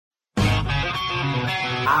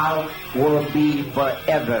I will be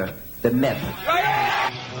forever the method.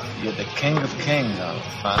 You're the king of kings,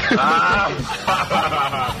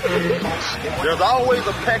 There's always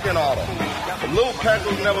a pecking order. The little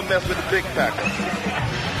packers never mess with the big packers.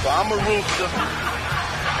 So I'm a rooster,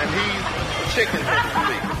 and he's a chicken head to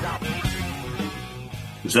me.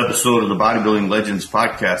 This episode of the Bodybuilding Legends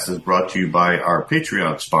Podcast is brought to you by our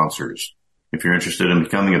Patreon sponsors. If you're interested in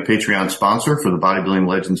becoming a Patreon sponsor for the Bodybuilding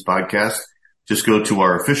Legends Podcast, just go to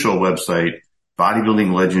our official website,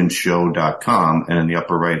 bodybuildinglegendshow.com, and in the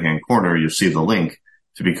upper right-hand corner, you'll see the link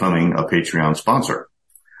to becoming a Patreon sponsor.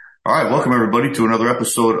 All right, welcome everybody to another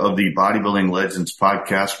episode of the Bodybuilding Legends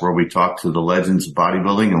Podcast, where we talk to the legends of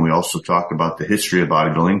bodybuilding, and we also talk about the history of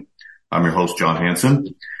bodybuilding. I'm your host, John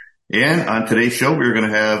Hansen. And on today's show, we're going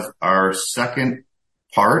to have our second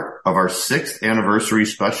part of our 6th anniversary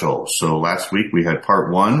special. So last week we had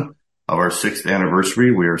part 1 of our 6th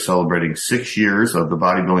anniversary. We are celebrating 6 years of the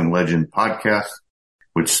Bodybuilding Legend Podcast,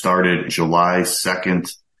 which started July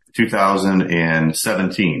 2nd,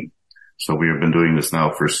 2017. So we have been doing this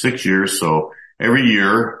now for 6 years. So every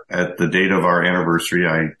year at the date of our anniversary,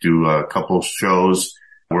 I do a couple shows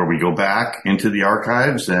where we go back into the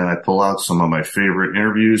archives and I pull out some of my favorite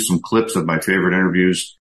interviews, some clips of my favorite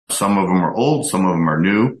interviews. Some of them are old, some of them are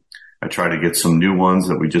new. I try to get some new ones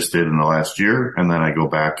that we just did in the last year, and then I go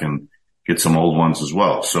back and get some old ones as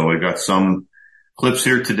well. So I got some clips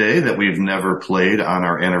here today that we've never played on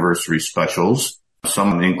our anniversary specials.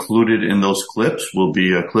 Some included in those clips will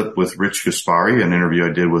be a clip with Rich Gaspari, an interview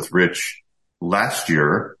I did with Rich last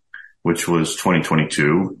year, which was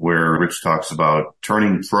 2022, where Rich talks about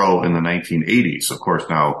turning pro in the 1980s. Of course,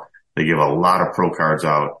 now they give a lot of pro cards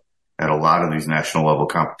out at a lot of these national level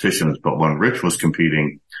competitions. But when Rich was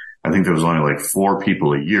competing, I think there was only like 4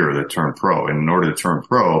 people a year that turned pro. And in order to turn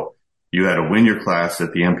pro, you had to win your class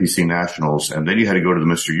at the NPC Nationals, and then you had to go to the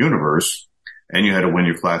Mr. Universe, and you had to win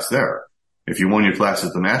your class there. If you won your class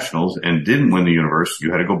at the Nationals and didn't win the Universe,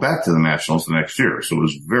 you had to go back to the Nationals the next year. So it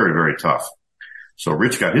was very, very tough. So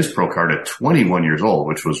Rich got his pro card at 21 years old,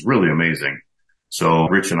 which was really amazing. So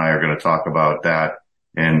Rich and I are going to talk about that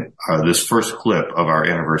and this first clip of our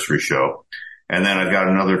anniversary show. And then I've got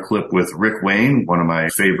another clip with Rick Wayne, one of my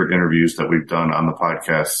favorite interviews that we've done on the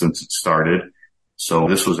podcast since it started. So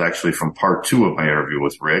this was actually from part 2 of my interview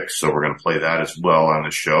with Rick. So we're going to play that as well on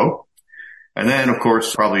the show. And then, of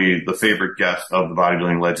course, probably the favorite guest of the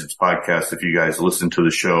Bodybuilding Legends Podcast, if you guys listen to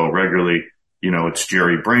the show regularly, you know it's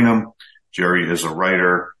Jerry Brainum. Jerry is a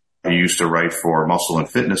writer. He used to write for Muscle and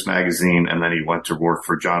Fitness magazine, and then he went to work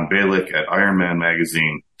for John Balick at Ironman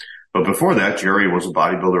magazine. But before that, Jerry was a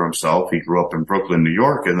bodybuilder himself. He grew up in Brooklyn, New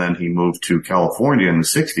York, and then he moved to California in the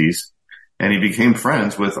 60s, and he became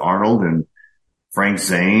friends with Arnold and Frank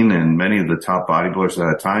Zane and many of the top bodybuilders at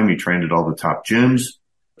that time. He trained at all the top gyms.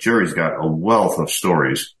 Jerry's got a wealth of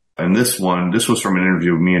stories. And this was from an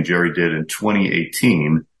interview me and Jerry did in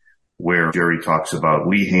 2018, where Jerry talks about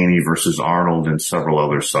Lee Haney versus Arnold and several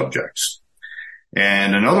other subjects.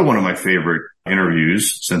 And another one of my favorite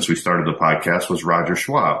interviews since we started the podcast was Roger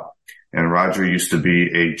Schwab. And Roger used to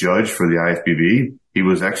be a judge for the IFBB. He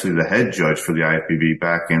was actually the head judge for the IFBB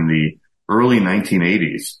back in the early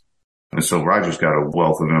 1980s. And so Roger's got a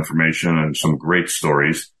wealth of information and some great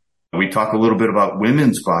stories. We talk a little bit about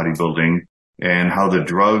women's bodybuilding and how the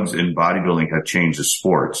drugs in bodybuilding have changed the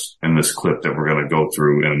sports in this clip that we're going to go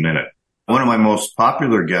through in a minute. One of my most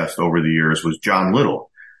popular guests over the years was John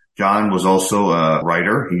Little. John was also a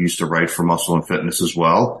writer. He used to write for Muscle and Fitness as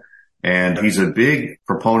well. And he's a big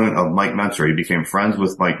proponent of Mike Mentzer. He became friends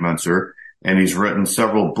with Mike Mentzer, and he's written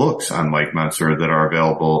several books on Mike Mentzer that are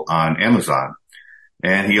available on Amazon.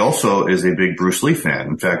 And he also is a big Bruce Lee fan.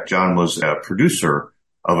 In fact, John was a producer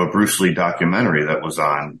of a Bruce Lee documentary that was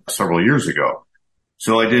on several years ago.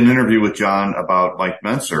 So I did an interview with John about Mike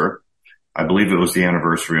Mentzer. I believe it was the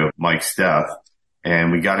anniversary of Mike's death,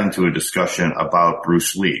 and we got into a discussion about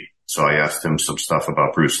Bruce Lee. So I asked him some stuff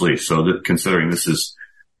about Bruce Lee. So considering this is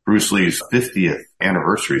Bruce Lee's 50th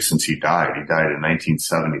anniversary since he died in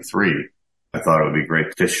 1973, I thought it would be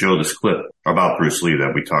great to show this clip about Bruce Lee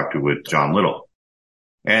that we talked to with John Little.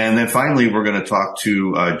 And then finally, we're going to talk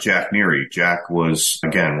to Jack Neary. Jack was,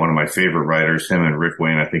 again, one of my favorite writers. Him and Rick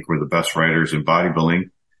Wayne, I think, were the best writers in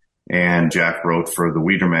bodybuilding. And Jack wrote for the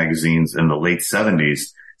Weider magazines in the late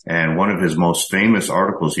 70s. And one of his most famous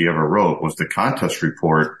articles he ever wrote was the contest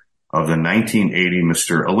report of the 1980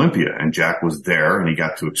 Mr. Olympia. And Jack was there, and he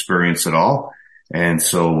got to experience it all. And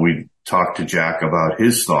so we talked to Jack about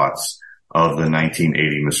his thoughts of the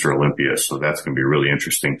 1980 Mr. Olympia. So that's going to be really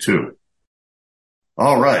interesting, too.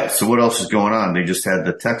 All right. So what else is going on? They just had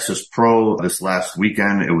the Texas Pro this last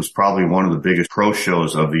weekend. It was probably one of the biggest pro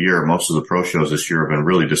shows of the year. Most of the pro shows this year have been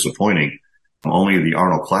really disappointing. Only the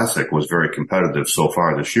Arnold Classic was very competitive so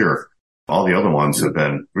far this year. All the other ones have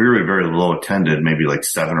been very, very low attended, maybe like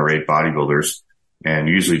 7 or 8 bodybuilders, and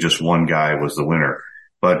usually just one guy was the winner.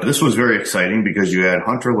 But this was very exciting because you had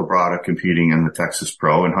Hunter Labrada competing in the Texas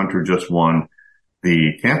Pro, and Hunter just won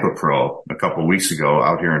the Tampa Pro a couple of weeks ago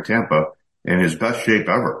out here in Tampa in his best shape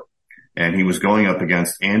ever. And he was going up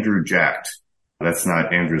against Andrew Jacked. That's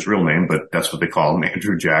not Andrew's real name, but that's what they call him,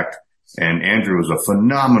 Andrew Jacked. And Andrew is a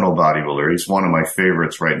phenomenal bodybuilder. He's one of my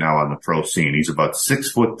favorites right now on the pro scene. He's about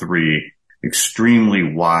 6'3",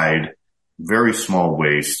 extremely wide, very small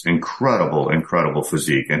waist, incredible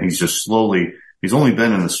physique. And he's only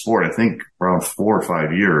been in the sport, I think, around 4 or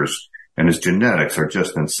 5 years, and his genetics are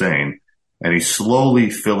just insane. And he's slowly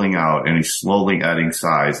filling out and he's slowly adding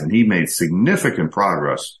size, and he made significant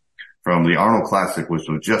progress from the Arnold Classic, which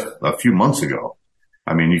was just a few months ago.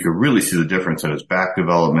 I mean, you could really see the difference in his back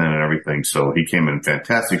development and everything. So he came in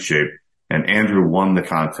fantastic shape, and Andrew won the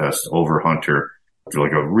contest over Hunter.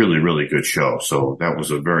 Like a really good show. So that was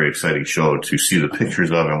a very exciting show to see the pictures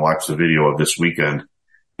of and watch the video of this weekend.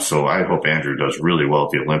 So I hope Andrew does really well at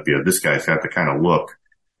the Olympia. This guy's got the kind of look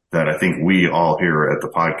that I think we all here at the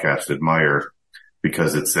podcast admire,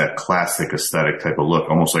 because it's that classic aesthetic type of look,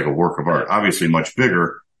 almost like a work of art. Obviously much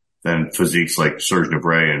bigger than physiques like Serge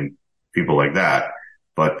Nubret and people like that.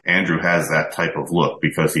 But Andrew has that type of look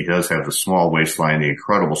because he does have the small waistline, the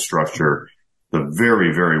incredible structure, the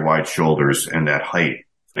very wide shoulders, and that height.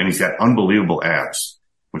 And he's got unbelievable abs,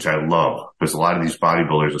 which I love, because a lot of these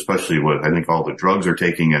bodybuilders, especially with, I think, all the drugs they're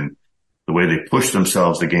taking and the way they push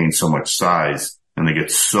themselves to gain so much size and they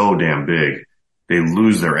get so damn big, they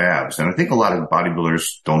lose their abs. And I think a lot of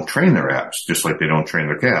bodybuilders don't train their abs, just like they don't train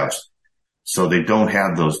their calves. So they don't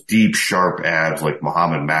have those deep, sharp abs like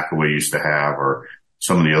Muhammad Makaway used to have, or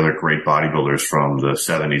some of the other great bodybuilders from the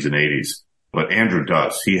 70s and 80s. But Andrew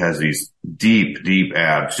does. He has these deep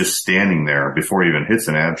abs just standing there before he even hits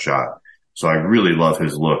an ab shot. So I really love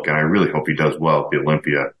his look, and I really hope he does well at the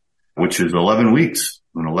Olympia, which is 11 weeks.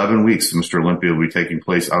 In 11 weeks, Mr. Olympia will be taking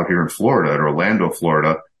place out here in Florida, at Orlando,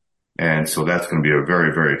 Florida. And so that's going to be a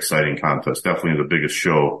very exciting contest. Definitely the biggest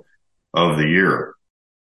show of the year.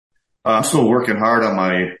 I'm still working hard on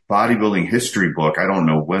my bodybuilding history book. I don't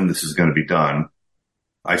know when this is going to be done.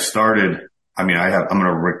 I'm going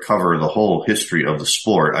to recover the whole history of the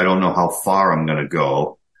sport. I don't know how far I'm going to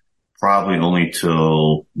go. Probably only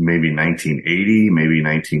till maybe 1980, maybe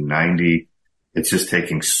 1990. It's just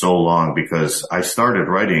taking so long because I started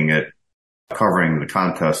writing it, covering the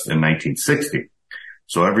contest in 1960.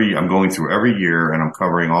 So I'm going through every year and I'm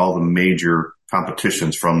covering all the major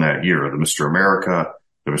competitions from that year. The Mr. America,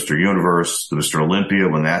 the Mr. Universe, the Mr. Olympia,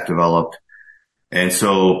 when that developed. And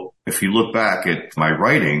so if you look back at my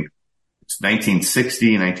writing, it's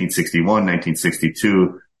 1960, 1961,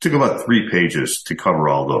 1962. Took about 3 pages to cover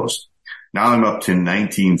all those. Now I'm up to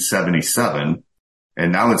 1977,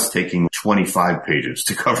 and now it's taking 25 pages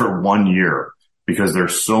to cover 1 year because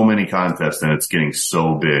there's so many contests and it's getting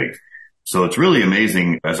so big. So it's really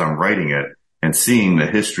amazing as I'm writing it and seeing the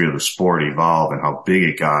history of the sport evolve and how big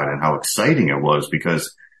it got and how exciting it was,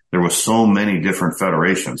 because there was so many different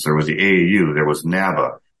federations. There was the AAU, there was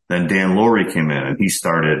NABA. Then Dan Laurie came in and he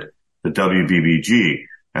started the WBBG.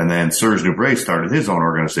 And then Serge Nubret started his own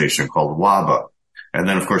organization called WABA. And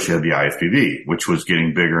then, of course, you had the IFBB, which was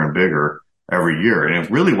getting bigger and bigger every year. And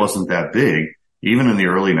it really wasn't that big, even in the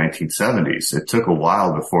early 1970s. It took a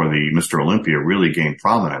while before the Mr. Olympia really gained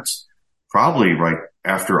prominence. Probably right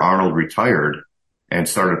after Arnold retired and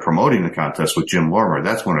started promoting the contest with Jim Lorimer.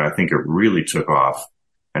 That's when I think it really took off.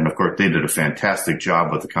 And, of course, they did a fantastic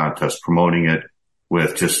job with the contest, promoting it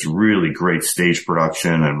with just really great stage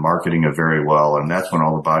production and marketing it very well. And that's when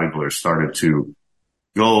all the bodybuilders started to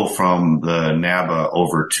go from the NABA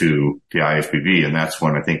over to the IFBB. And that's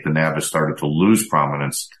when I think the NABA started to lose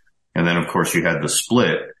prominence. And then, of course, you had the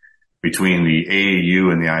split between the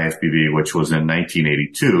AAU and the IFBB, which was in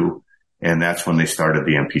 1982. And that's when they started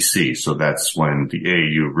the NPC. So that's when the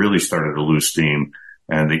AAU really started to lose steam.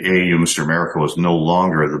 And the AAU Mr. America was no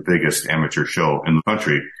longer the biggest amateur show in the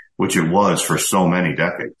country, which it was for so many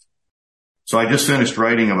decades. So I just finished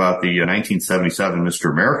writing about the 1977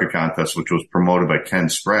 Mr. America contest, which was promoted by Ken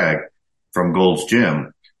Sprague from Gold's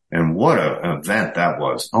Gym. And what an event that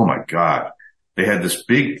was. Oh my God. They had this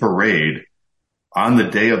big parade on the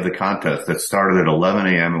day of the contest that started at 11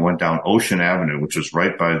 a.m. and went down Ocean Avenue, which was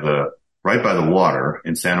right by the water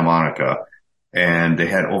in Santa Monica. And they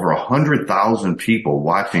had over 100,000 people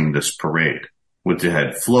watching this parade. It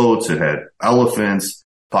had floats, it had elephants,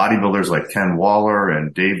 bodybuilders like Ken Waller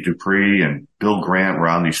and Dave Dupree and Bill Grant were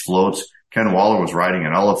on these floats. Ken Waller was riding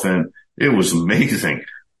an elephant. It was amazing.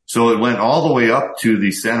 So it went all the way up to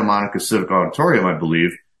the Santa Monica Civic Auditorium, I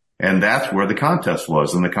believe, and that's where the contest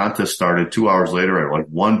was. And the contest started 2 hours later at like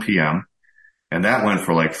 1 p.m. And that went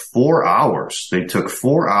for like 4 hours. They took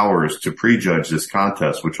 4 hours to prejudge this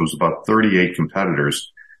contest, which was about 38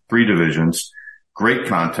 competitors, 3 divisions. Great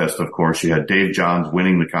contest, of course. You had Dave Johns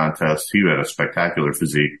winning the contest. He had a spectacular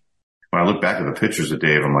physique. When I look back at the pictures of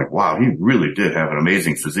Dave, I'm like, wow, he really did have an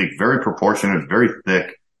amazing physique. Very proportionate, very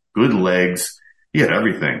thick, good legs. He had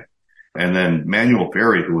everything. And then Manuel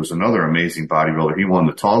Berry, who was another amazing bodybuilder, he won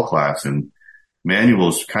the tall class. And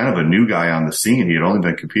Manuel's kind of a new guy on the scene. He had only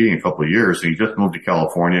been competing a couple of years. And he just moved to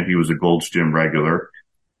California. He was a Gold's Gym regular.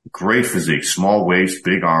 Great physique, small waist,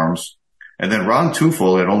 big arms. And then Ron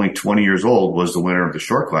Tufel, at only 20 years old, was the winner of the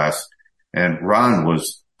short class. And Ron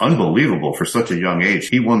was unbelievable for such a young age.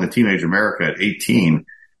 He won the Teenage America at 18,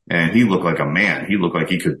 and he looked like a man. He looked like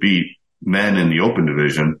he could beat men in the open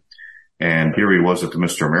division. And here he was at the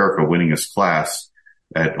Mr. America winning his class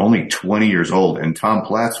at only 20 years old. And Tom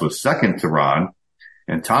Platz was second to Ron.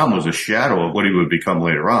 And Tom was a shadow of what he would become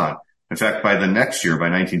later on. In fact, by the next year, by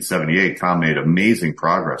 1978, Tom made amazing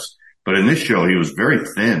progress. But in this show, he was very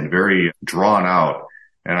thin, very drawn out.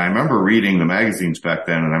 And I remember reading the magazines back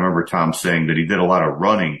then, and I remember Tom saying that he did a lot of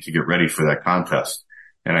running to get ready for that contest.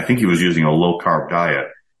 And I think he was using a low-carb diet,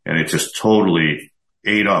 and it just totally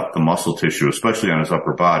ate up the muscle tissue, especially on his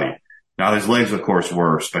upper body. Now, his legs, of course,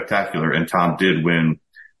 were spectacular, and Tom did win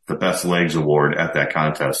the Best Legs Award at that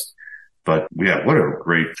contest. But, yeah, what a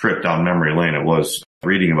great trip down memory lane it was,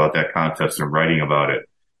 reading about that contest and writing about it.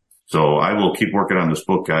 So I will keep working on this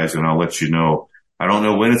book, guys, and I'll let you know. I don't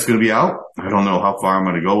know when it's going to be out. I don't know how far I'm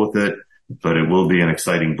going to go with it, but it will be an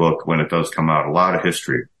exciting book when it does come out. A lot of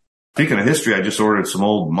history. Speaking of history, I just ordered some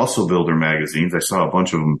old Muscle Builder magazines. I saw a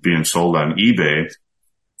bunch of them being sold on eBay.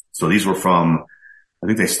 So these were from, I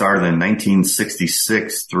think they started in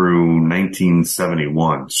 1966 through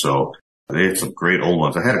 1971. So they had some great old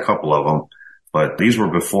ones. I had a couple of them, but these were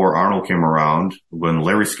before Arnold came around, when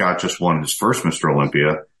Larry Scott just won his first Mr.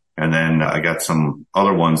 Olympia. And then I got some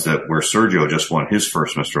other ones that where Sergio just won his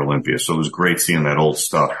first Mr. Olympia. So it was great seeing that old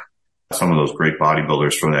stuff. Some of those great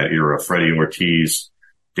bodybuilders from that era, Freddie Ortiz,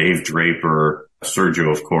 Dave Draper,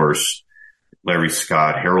 Sergio, of course, Larry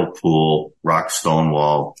Scott, Harold Poole, Rock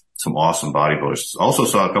Stonewall, some awesome bodybuilders. Also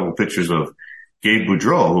saw a couple pictures of Gabe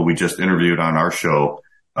Boudreau, who we just interviewed on our show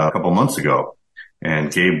a couple months ago.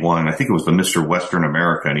 And Gabe won, I think it was the Mr. Western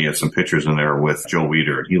America, and he had some pictures in there with Joe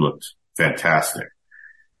Weider, and he looked fantastic.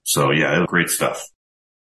 So yeah, great stuff.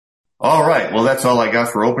 All right. Well, that's all I got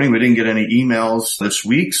for opening. We didn't get any emails this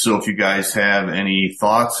week. So if you guys have any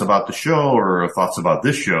thoughts about the show or thoughts about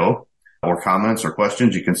this show or comments or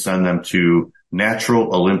questions, you can send them to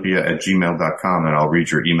naturalolympia@gmail.com, and I'll read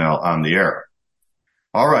your email on the air.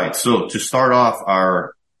 All right. So to start off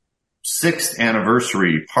our 6th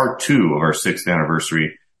anniversary, part 2 of our 6th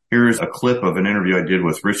anniversary, here's a clip of an interview I did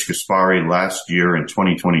with Rich Gaspari last year in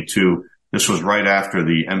 2022. This was right after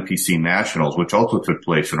the MPC Nationals, which also took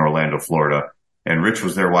place in Orlando, Florida. And Rich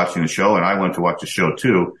was there watching the show, and I went to watch the show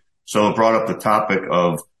too. So it brought up the topic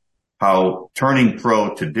of how turning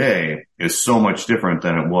pro today is so much different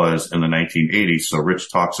than it was in the 1980s. So Rich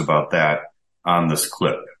talks about that on this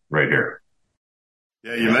clip right here.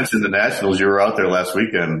 Yeah, you mentioned the Nationals. You were out there last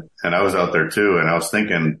weekend, and I was out there too. And I was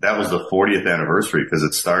thinking that was the 40th anniversary because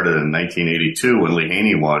it started in 1982 when Lee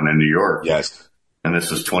Haney won in New York. Yes. And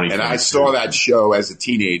this is 20. And I saw that show as a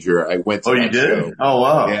teenager. I went to that show. Oh, you did? Oh,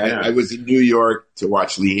 wow. Yeah. I was in New York to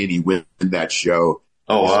watch Lee Haney win that show.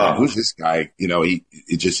 Oh, wow. Who's this guy? You know, he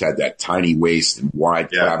just had that tiny waist and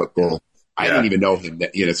wide clavicle. I didn't even know him.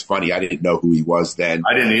 You know, it's funny. I didn't know who he was then.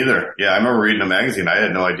 I didn't either. Yeah. I remember reading a magazine. I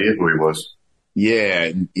had no idea who he was. Yeah.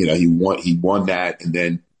 And, you know, he won that. And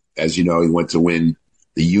then, as you know, he went to win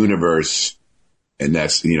the Universe. And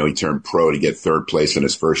that's, you know, he turned pro to get 3rd place on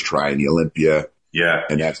his first try in the Olympia. Yeah.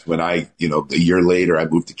 And that's when a year later, I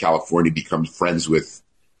moved to California, become friends with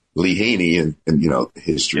Lee Haney, and you know,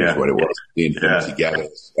 history is what it was. Being together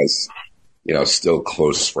as, you know, still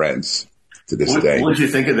close friends to this day. What did you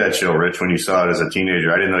think of that show, Rich, when you saw it as a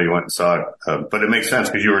teenager? I didn't know you went and saw it, but it makes sense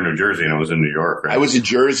because you were in New Jersey and it was in New York, right? I was in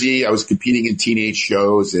Jersey. I was competing in teenage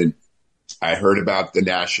shows, and I heard about the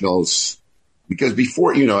Nationals because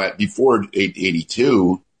before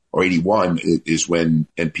 82 or 81 is when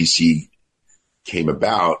NPC came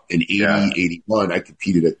about. In 81, I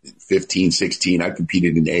competed at 15, 16. I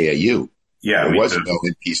competed in AAU. Yeah. There wasn't no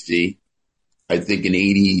NPC. I think in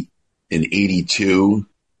 82,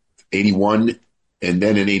 81, And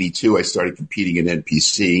then in 82, I started competing in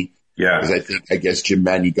NPC. Yeah. Because I guess Jim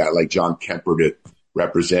Mann, got like John Kemper to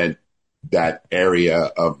represent that area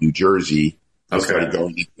of New Jersey. I started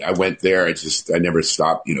going, I went there. I never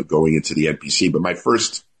stopped, going into the NPC. But my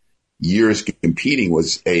first years competing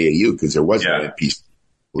was AAU because there wasn't an NPC,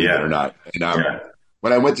 believe it or not. And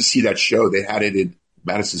when I went to see that show, they had it in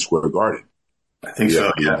Madison Square Garden. I think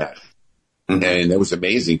so. Yeah. And that was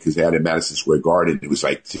amazing because they had it in Madison Square Garden. It was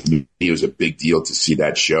like, to me, it was a big deal to see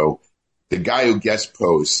that show. The guy who guest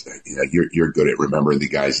posed, you're good at remembering the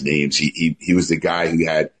guys' names. He was the guy who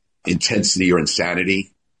had Intensity or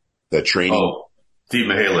Insanity, the training. Oh, Steve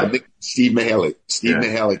Mihalik. Steve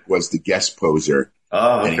Mihalik was the guest poser.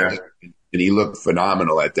 Oh, okay. And he looked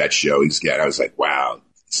phenomenal at that show. I was like, wow,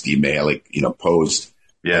 Steve Mihalik, posed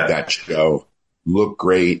at that show. Looked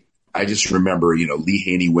great. I just remember, Lee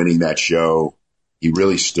Haney winning that show. He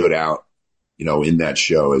really stood out, in that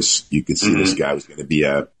show as you could see this guy was going to be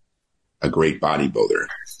a great bodybuilder.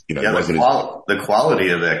 The quality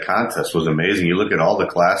of that contest was amazing. You look at all the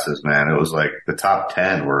classes, man. It was like the top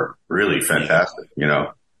 10 were really fantastic,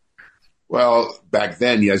 Well, back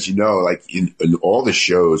then, as you know, like in all the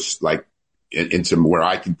shows, like into where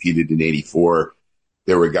I competed in 84,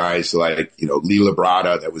 there were guys like, Lee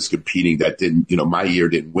Labrada that was competing that didn't, my year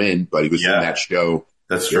didn't win, but he was in that show.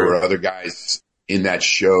 That's true. There were other guys in that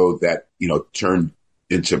show that, turned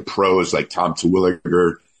into pros like Tom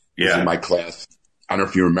Terwilliger was in my class. I don't know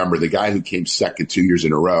if you remember the guy who came second 2 years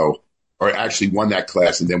in a row, or actually won that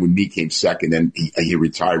class. And then when me came second, then he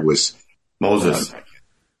retired was Moses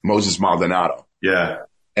Maldonado. Yeah.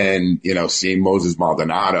 And, seeing Moses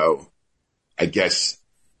Maldonado, I guess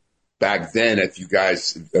back then, if you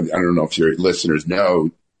guys, I don't know if your listeners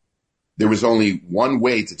know, there was only one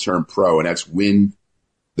way to turn pro, and that's win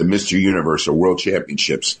the Mr. Universe or World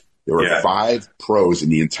Championships. There were 5 pros in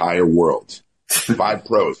the entire world. 5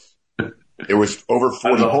 pros. There was over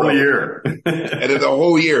 40 the whole pros. year. And in the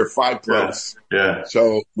whole year, 5 pros. Yeah.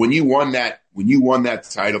 So when you won that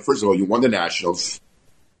title, first of all, you won the Nationals,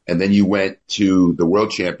 and then you went to the World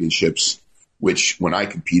Championships, which when I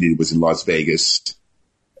competed was in Las Vegas.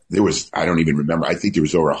 There was, I don't even remember. I think there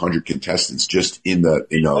was over 100 contestants just in the,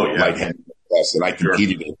 light heavyweight class that I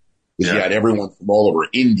competed in. Because you had everyone from all over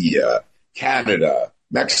India, Canada,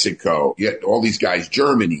 Mexico. You had all these guys,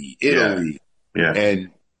 Germany, Italy. Yeah. And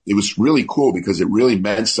it was really cool because it really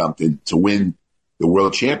meant something to win the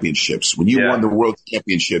World Championships. When you won the World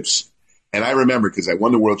Championships, and I remember because I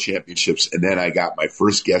won the World Championships and then I got my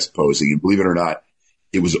first guest posing, and believe it or not,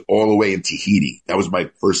 it was all the way in Tahiti. That was my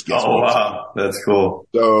first guest posing. Wow. That's cool.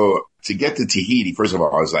 So to get to Tahiti, first of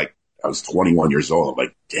all, I was 21 years old. I'm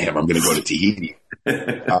like, damn, I'm going to go to Tahiti.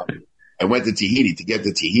 I went to Tahiti. To get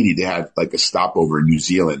to Tahiti, they had like a stopover in New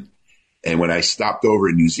Zealand. And when I stopped over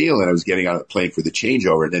in New Zealand, I was getting on a plane for the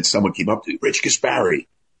changeover. And then someone came up to me, Rich Gaspari.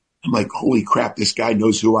 I'm like, holy crap, this guy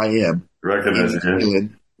knows who I am. Recognizes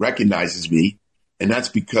me. And that's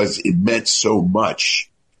because it meant so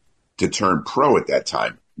much to turn pro at that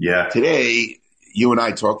time. Yeah. Today, you and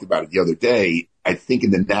I talked about it the other day. I think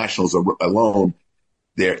in the Nationals alone,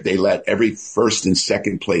 they let every first and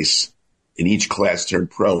second place in each class turn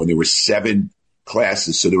pro. And there were 7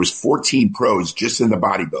 classes. So there was 14 pros just in the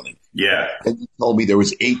bodybuilding. Yeah. And you told me there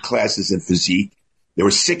was 8 classes in physique. There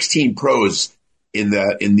were 16 pros in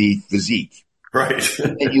the physique. Right.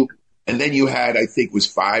 and then you had, I think it was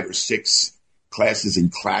 5 or 6 classes in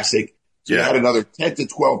classic. So you had another 10 to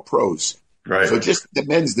 12 pros. Right. So just the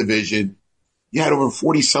men's division, you had over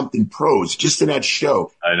 40 something pros just in that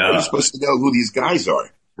show. I know. You're supposed to know who these guys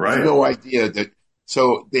are. Right. You have no idea that.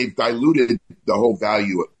 So they've diluted the whole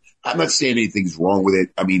value. I'm not saying anything's wrong with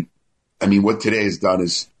it. I mean, what today has done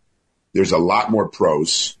is there's a lot more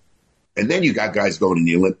pros. And then you got guys going in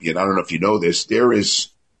the Olympian. I don't know if you know this. There is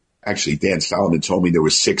actually, Dan Solomon told me there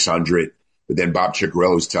was 600, but then Bob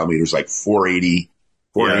Ciccarello was telling me there's like 480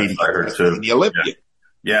 I heard too. in the Olympian.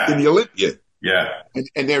 Yeah. In the Olympian. Yeah.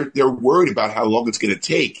 And they're worried about how long it's going to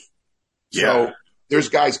take. So there's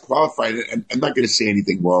guys qualified, and I'm not going to say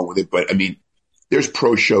anything wrong with it, but I mean, there's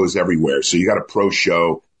pro shows everywhere. So you got a pro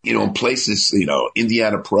show, in places,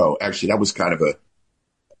 Indiana Pro. Actually, that was kind of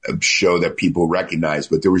a show that people recognize,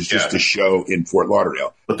 but there was just a show in Fort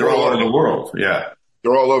Lauderdale. But they're all over the world. Yeah.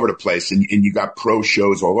 They're all over the place, and you got pro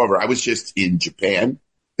shows all over. I was just in Japan.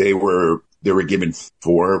 They were given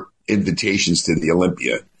 4 invitations to the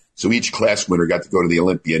Olympia. So each class winner got to go to the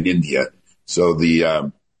Olympia in India. So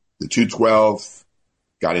the 212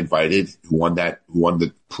 got invited, who won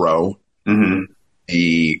the pro. Mm-hmm.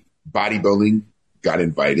 The bodybuilding got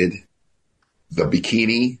invited, the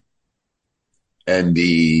bikini, and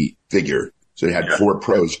the figure. So they had 4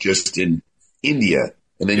 pros just in India.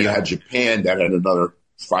 And then you had Japan that had another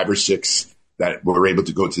 5 or 6 that were able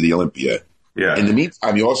to go to the Olympia. Yeah. In the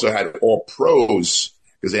meantime, you also had all pros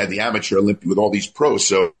because they had the amateur Olympia with all these pros.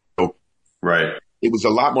 So right. It was a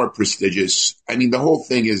lot more prestigious. I mean, the whole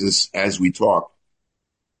thing is as we talk,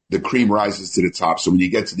 the cream rises to the top. So when you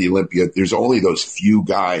get to the Olympia, there's only those few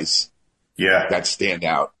guys that stand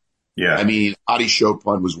out. Yeah. I mean, Adi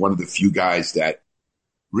Chopin was one of the few guys that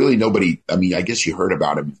really nobody, I mean, I guess you heard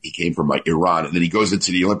about him. He came from like Iran, and then he goes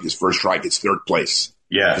into the Olympias first try, gets 3rd place.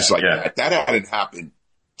 Yeah. Just like that. That hadn't happened,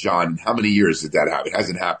 John. How many years did that happen? It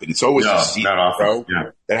hasn't happened. It's always a season pro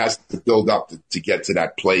that has to build up to get to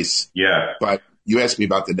that place. Yeah. But you asked me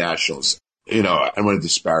about the nationals. You know, I don't want to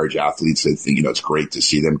disparage athletes. I think, you know, it's great to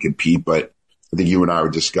see them compete, but I think you and I were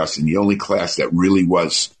discussing the only class that really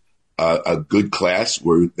was a good class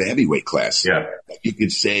were the heavyweight class. Yeah. You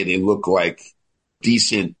could say they look like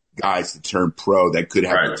decent guys to turn pro that could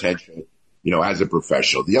have potential, you know, as a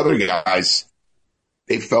professional. The other guys,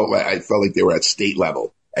 I felt like they were at state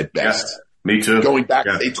level at best. Yeah, me too. Going back,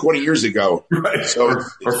 say 20 years ago. Right. So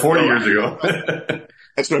or 40 years ago.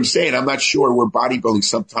 That's what I'm saying. I'm not sure where bodybuilding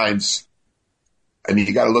sometimes, I mean,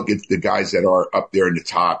 you got to look at the guys that are up there in the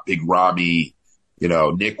top, Big Ramy, you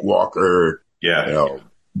know, Nick Walker. Yeah. You know,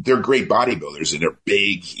 they're great bodybuilders and they're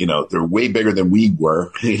big, you know, they're way bigger than we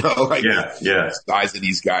were, you know, like the size of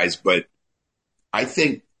these guys. But I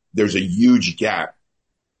think there's a huge gap.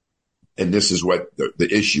 And this is what the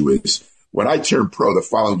issue is. When I turned pro the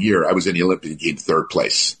following year, I was in the Olympic game 3rd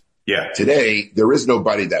place. Yeah. Today, there is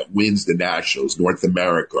nobody that wins the Nationals, North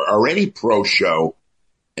America, or any pro show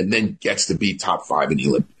and then gets to be top 5 in the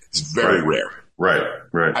Olympics. It's very rare. Right.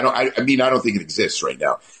 I mean, I don't think it exists right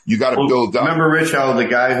now. You got to build up. Remember, Rich, how the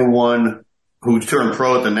guy who turned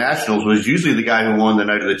pro at the Nationals was usually the guy who won the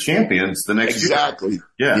Night of the Champions the next year. Exactly.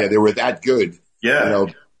 Yeah, they were that good. Yeah. You know,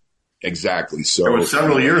 exactly. So there were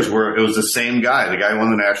several years where it was the same guy. The guy who won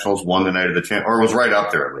the Nationals won the Night of the Champions, or was right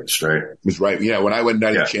up there at least, right? It was right. Yeah, when I went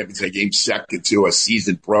Night of the Champions, I came second to a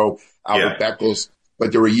seasoned pro, Albert Beckles.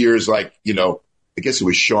 But there were years like, you know, I guess it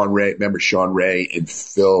was Sean Ray. Remember Sean Ray and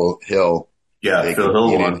Phil Hill? Yeah, Phil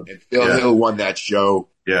Hill won. And Phil Hill won that show.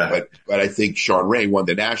 Yeah. But I think Sean Ray won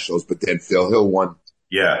the Nationals, but then Phil Hill won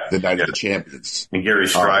the Night of the Champions. And Gary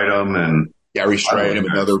Stridham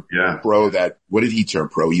another pro that, what did he turn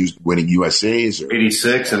pro? He was winning USAs or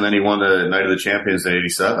 86, and then he won the Night of the Champions in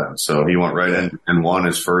 87. So he went right in and won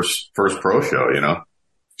his first pro show, you know?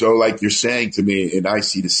 So like you're saying to me, and I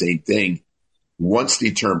see the same thing, once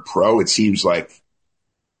they turn pro, it seems like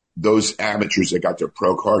those amateurs that got their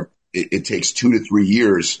pro card, it takes 2 to 3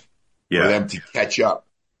 years for them to catch up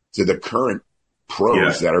to the current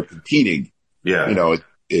pros that are competing. Yeah. You know,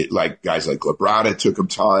 like guys like Labrada took them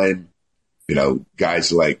time. You know,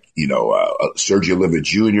 guys like, you know, Sergio Oliva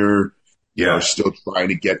Jr., are still trying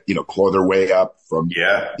to get, you know, claw their way up from.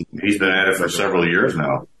 Yeah. He's been at it for several years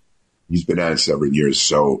now. He's been at it several years.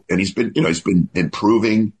 So, and he's been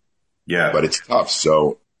improving. Yeah. But it's tough.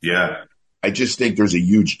 So. Yeah. I just think there's a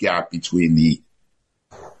huge gap between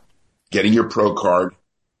getting your pro card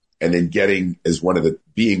and then being one of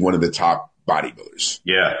the top bodybuilders.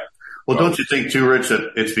 Yeah. Well, don't you think too, Rich,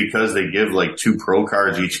 that it's because they give like 2 pro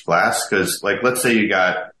cards each class? Cause like, let's say you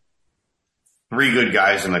got 3 good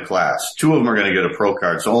guys in the class. 2 of them are going to get a pro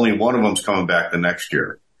card. So only one of them's coming back the next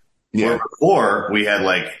year. Yeah. Or we had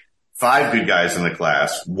like 5 good guys in the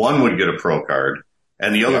class. 1 would get a pro card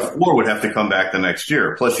and the other 4 would have to come back the next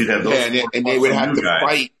year. Plus you'd have those. Yeah, and they would have to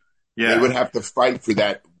fight. Yeah. They would have to fight for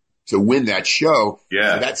that to win that show.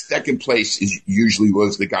 Yeah. So that second place usually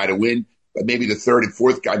was the guy to win. But maybe the 3rd and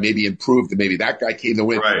 4th guy maybe improved and maybe that guy came to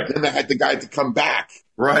win. Right. Then they had the guy to come back.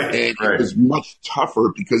 Right. And it was much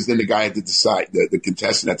tougher because then the guy had to decide, the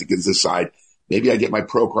contestant had to decide, maybe I get my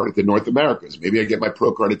pro card at the North Americas. Maybe I get my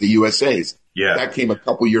pro card at the USAs. Yeah. That came a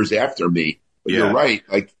couple years after me. But you're right.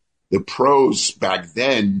 Like the pros back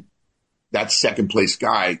then, that second place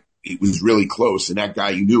guy, it was really close. And that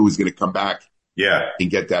guy you knew was going to come back and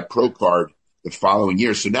get that pro card the following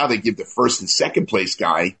year. So now they give the 1st and 2nd place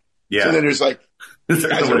guy. Yeah. So then there's like, there's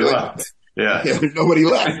nobody left. Yeah. There's nobody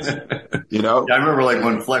left. You know? Yeah, I remember like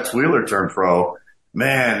when Flex Wheeler turned pro,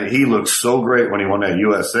 man, he looked so great when he won that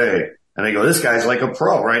USA. And they go, this guy's like a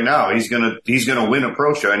pro right now. He's going to win a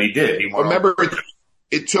pro show. And he did. He won. Remember,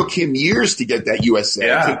 it took him years to get that USA.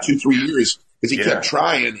 Yeah. It took 2-3 years because he kept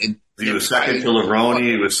trying. And he was second to Levrone.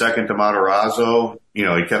 He was second to Matarazzo. You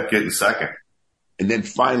know, he kept getting second. And then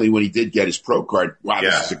finally, when he did get his pro card, wow,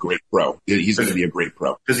 this is a great pro. He's going to be a great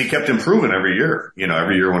pro. Because he kept improving every year,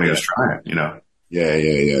 every year when he was trying,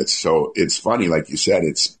 Yeah. So it's funny, like you said,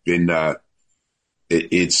 it's been,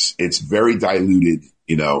 it's very diluted,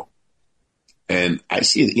 And I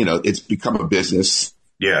see, it's become a business.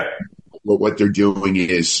 Yeah. What they're doing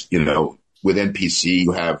is, with NPC,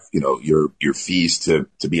 you have, your fees to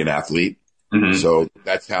be an athlete. Mm-hmm. So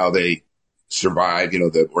that's how they survive, the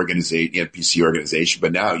NPC organization.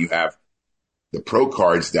 But now you have the pro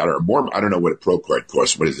cards that are more, I don't know what a pro card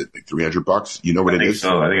costs. What is it? Like $300? You know what it is?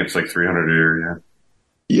 So I think it's like $300 a year.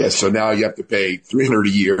 Yeah. Yeah. So now you have to pay $300 a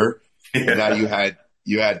year. Yeah. And now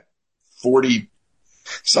you had 40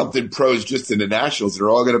 something pros just in the nationals. They're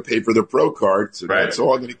all going to pay for their pro card. So It's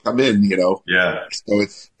all going to come in, Yeah. So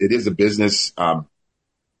it is a business.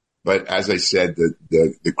 But as I said,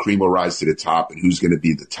 the cream will rise to the top, and who's going to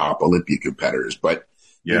be the top Olympia competitors. But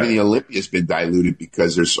even the Olympia has been diluted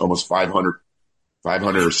because there's almost 500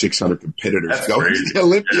 or 600 competitors going to the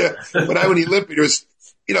Olympia. Yeah. When I went to the Olympia, there was,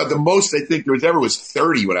 the most I think there was ever was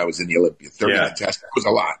 30 when I was in the Olympia. 30 contests. That was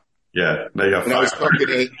a lot. Yeah. And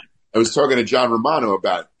I was talking to John Romano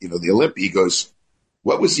about, the Olympia. He goes,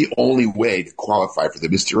 what was the only way to qualify for the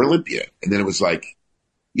Mr. Olympia? And then it was like,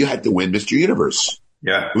 you had to win Mr. Universe.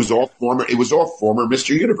 Yeah. It was all former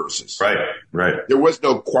Mr. Universes. Right. There was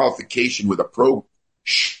no qualification with a pro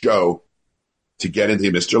show to get into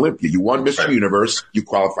Mr. Olympia. You won Mr. Universe, you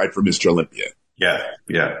qualified for Mr. Olympia. Yeah.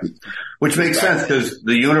 Which makes sense because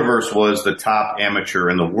the Universe was the top amateur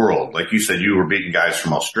in the world. Like you said, you were beating guys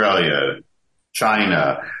from Australia,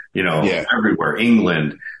 China, everywhere,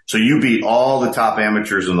 England. So you beat all the top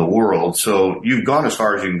amateurs in the world. So you've gone as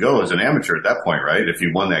far as you can go as an amateur at that point, right? If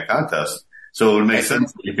you won that contest. So it makes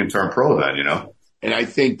sense that you can turn pro then, And I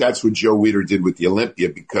think that's what Joe Weider did with the Olympia,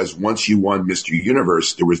 because once you won Mr.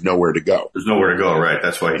 Universe, there was nowhere to go. There's nowhere to go, right?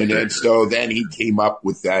 That's why. Then he came up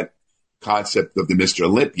with that concept of the Mr.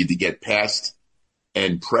 Olympia to get past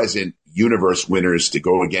and present universe winners to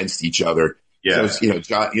go against each other. Yeah. So,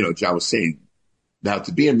 John was saying, now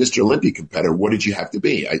to be a Mr. Olympia competitor, what did you have to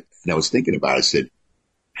be? And I was thinking about it. I said,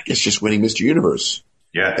 I guess just winning Mr. Universe.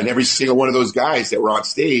 Yeah. And every single one of those guys that were on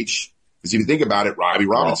stage, because if you think about it, Robbie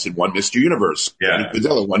Robinson won Mr. Universe. Yeah. Danny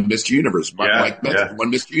Padilla won Mr. Universe. Mike Metz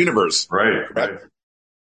won Mr. Universe. Right.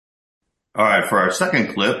 All right. For our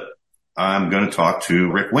second clip, I'm going to talk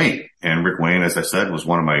to Rick Wayne. And Rick Wayne, as I said, was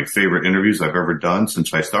one of my favorite interviews I've ever done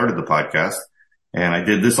since I started the podcast. And I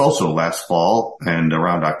did this also last fall, and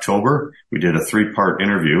around October, we did a 3-part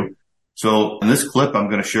interview. So in this clip I'm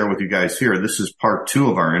going to share with you guys here, this is part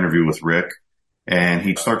 2 of our interview with Rick. And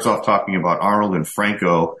he starts off talking about Arnold and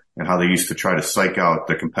Franco and how they used to try to psych out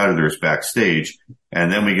the competitors backstage.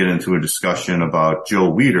 And then we get into a discussion about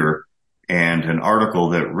Joe Weider and an article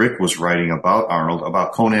that Rick was writing about Arnold,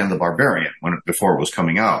 about Conan the Barbarian before it was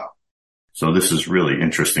coming out. So this is really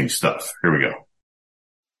interesting stuff. Here we go.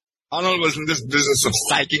 Arnold was in this business of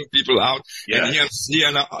psyching people out, and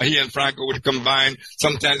he and Franco would combine.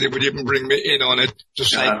 Sometimes they would even bring me in on it to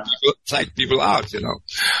psych people out,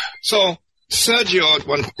 So Sergio,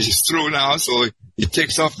 he's through now, so he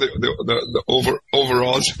takes off the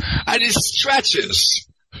overalls and he stretches.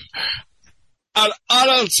 And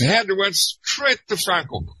Arnold's head went straight to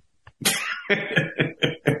Franco.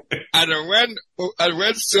 And when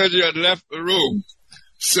Sergio had left the room,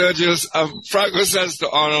 Franco says to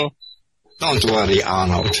Arnold, "Don't worry,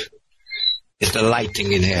 Arnold. It's the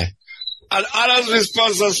lighting in here." And Arnold's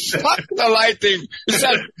response was, "Fuck the lighting." He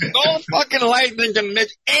said, "No fucking lighting can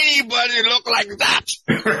make anybody look like that."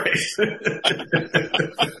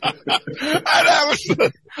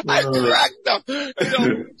 And I cracked up.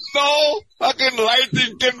 No fucking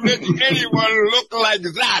lighting can make anyone look like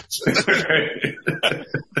that.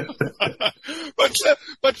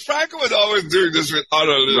 But Franco was always doing this with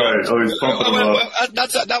Arnold. Right, always pumping him up.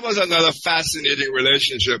 That was another fascinating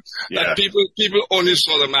relationship. Yeah. That people only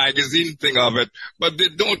saw the magazine thing of it, but they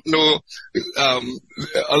don't know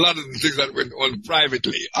a lot of the things that went on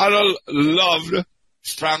privately. Arnold loved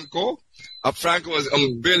Franco. Franco was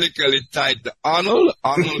umbilically tied to Arnold.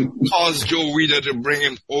 Arnold caused Joe Weider to bring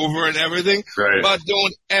him over and everything. Right. But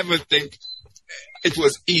don't ever think it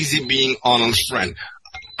was easy being Arnold's friend.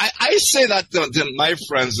 I say that to my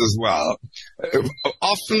friends as well.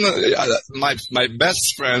 Often, my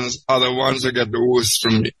best friends are the ones that get the worst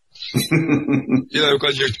from me.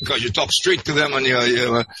 Because you talk straight to them, and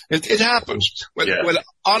it happens. Well,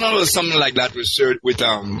 Arnold was something like that with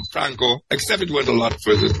Franco, except it went a lot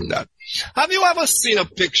further than that. Have you ever seen a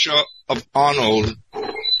picture of Arnold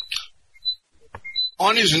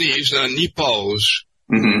on his knees in a knee pose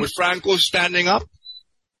with Franco standing up?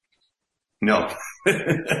 No.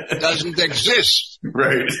 Doesn't exist.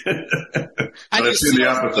 Right. And I've seen the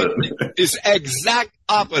opposite. It's exact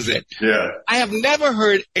opposite. Yeah. I have never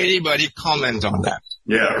heard anybody comment on that.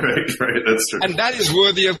 Yeah, right. That's true. And that is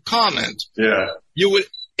worthy of comment. Yeah.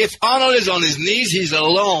 If Arnold is on his knees, he's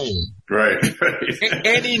alone. Right.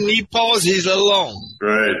 Any knee pose, he's alone.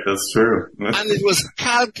 Right, that's true. And it was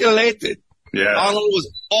calculated. Yeah. Arnold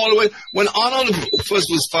was always, when Arnold first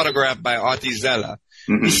was photographed by Artie Zeller,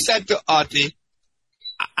 he said to Artie,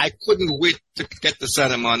 I couldn't wait to get to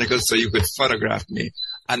Santa Monica so you could photograph me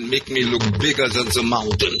and make me look bigger than the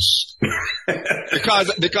mountains.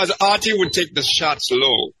 because Artie would take the shots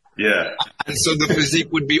low. Yeah. And so the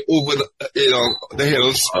physique would be over the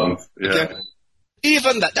hills. Yeah. Okay?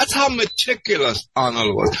 Even that's how meticulous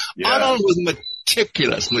Arnold was. Yeah. Arnold was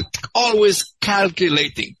meticulous, always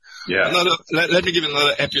calculating. Yeah. Let me give you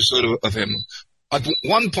another episode of him. At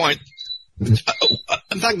one point, in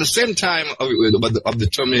fact, the same time of the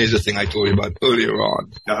Terminator thing I told you about earlier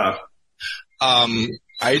on,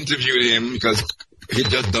 I interviewed him because he'd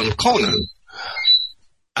just done Conan.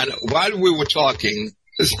 And while we were talking,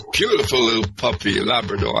 this beautiful little puppy,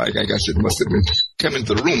 Labrador, I guess it must have been, came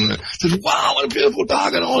into the room and said, wow, what a beautiful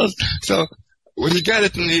dog and all this. So when he got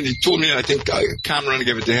it, and he told me, I think Cameron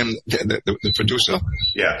gave it to him, the producer.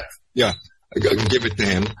 Yeah. Yeah, I gave it to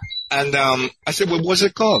him. And I said, well, what's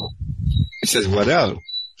it called? He says, what else?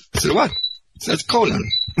 I said, what? He says, Conan.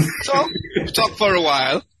 So we talked for a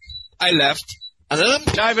while. I left. And then I'm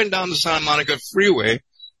driving down the Santa Monica freeway.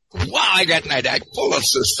 Wow, I got an idea. I pulled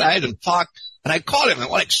us to the side and parked. And I called him. I'm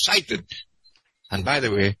all excited. And by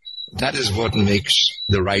the way, that is what makes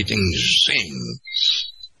the writing sing.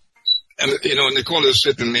 And, Nicole is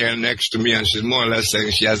sitting there next to me, and she's more or less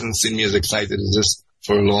saying she hasn't seen me as excited as this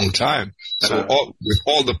for a long time. So with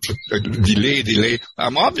all the delay,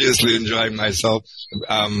 I'm obviously enjoying myself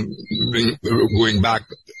going back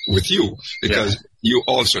with you because you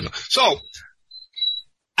also know. So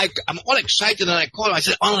I'm all excited, and I called him. I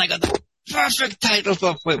said, I got the perfect title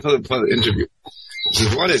for the interview. He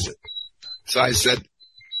said, what is it? So I said,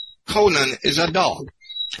 Conan is a dog.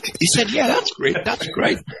 He said, yeah, that's great. That's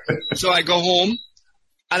great. So I go home,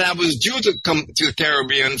 and I was due to come to the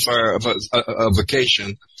Caribbean for a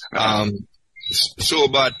vacation. So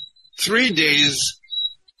about 3 days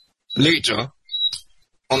later,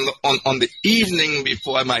 on the evening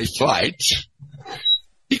before my flight,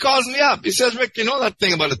 he calls me up. He says, Rick, you know that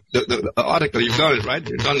thing about the article? You've done it, right?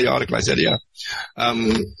 You've done the article. I said, yeah.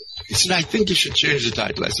 He said, I think you should change the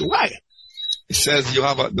title. I said, why? He says, you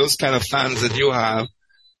have those kind of fans that you have,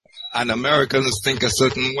 and Americans think a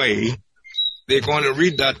certain way. They're going to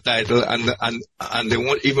read that title and they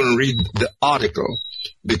won't even read the article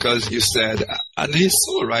because you said, and he's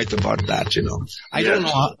so right about that, I don't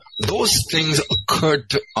know how those things occurred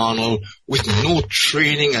to Arnold with no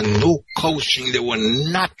training and no coaching. They were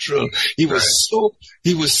natural. He was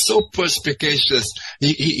so perspicacious.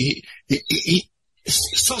 He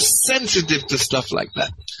so sensitive to stuff like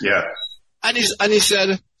that. Yeah. And he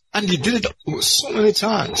said, and he did it so many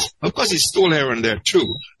times. Of course, he stole here and there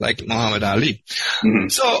too, like Muhammad Ali. Mm-hmm.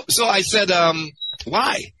 So I said,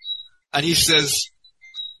 why? And he says,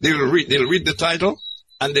 they'll read the title,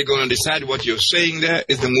 and they're going to decide what you're saying there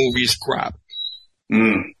is the movie's crap.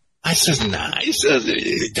 Mm. I says, nah. He said,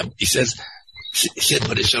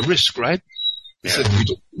 but it's a risk, right? He said,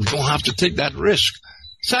 we don't have to take that risk.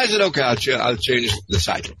 So I said, okay, I'll change the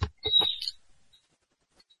title.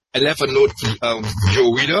 I left a note to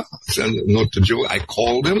Joe Weider, sent a note to Joe. I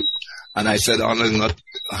called him, and I said, Arnold is not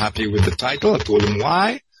happy with the title. I told him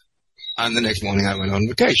why, and the next morning I went on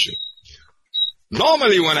vacation.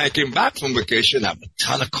 Normally, when I came back from vacation, I have a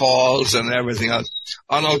ton of calls and everything else.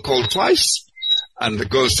 Arnold called twice, and the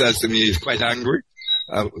girl says to me he's quite angry,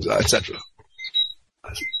 etc.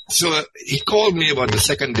 So he called me about the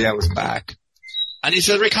second day I was back, and he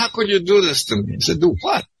said, Rick, how could you do this to me? I said, do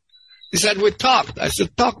what? He said, we talked. I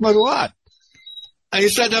said, talk about what? And he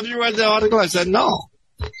said, have you read the article? I said, no.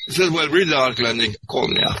 He said, well, read the article and then call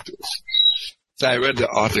me afterwards. So I read the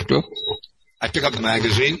article. I picked up the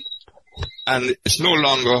magazine, and it's no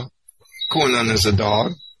longer Conan is a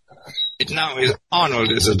dog. It now is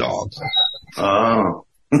Arnold is a dog. Oh.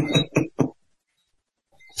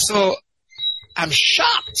 So I'm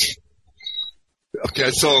shocked.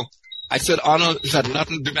 Okay, so I said, Arnold, this had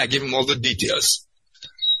nothing to do. I gave him all the details.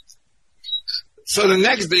 So the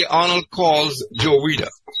next day, Arnold calls Joe Weider.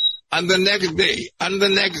 And the next day, and the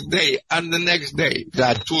next day, and the next day,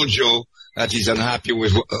 I told Joe that he's unhappy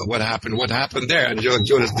with what happened there. And Joe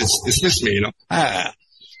dismissed me, Because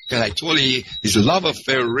I told him his love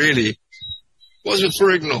affair really was with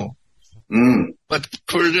Ferrigno. Mm. But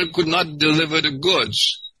Ferrigno could not deliver the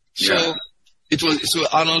goods. So so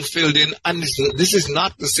Arnold filled in. And this is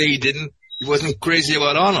not to say he wasn't crazy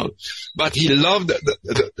about Arnold, but he loved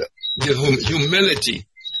the humility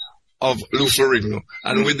of Lou Ferrigno.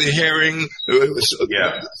 And with the hearing,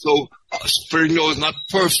 so Ferrigno is not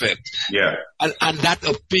perfect. Yeah. And that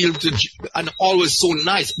appealed to, and always so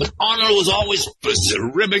nice. But Arnold was always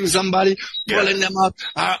ribbing somebody, pulling them up,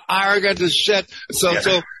 arrogant as shit. So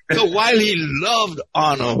while he loved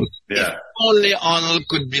Arnold, if only Arnold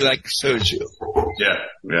could be like Sergio.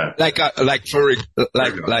 Yeah. Like Ferrigno.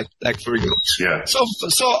 Yeah.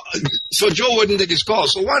 So Joe wouldn't take his call.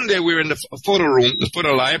 So one day we were in the photo room, the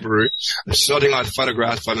photo library, sorting out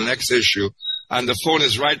photographs for the next issue. And the phone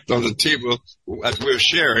is right on the table that we're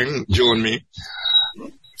sharing, Joe and me.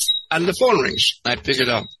 And the phone rings. I pick it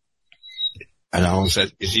up. And I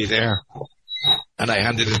said, is he there? And I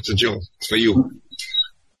handed it to Joe. It's for you.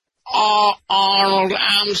 Oh, Arnold,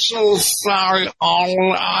 I'm so sorry,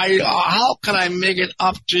 Arnold. How can I make it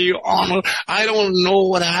up to you, Arnold? I don't know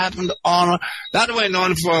what happened, Arnold. That went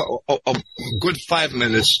on for a good 5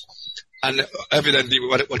 minutes. And evidently,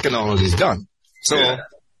 what can Arnold has done? So,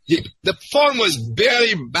 the phone was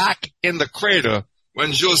barely back in the crater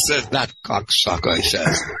when Joe says, that cocksucker, he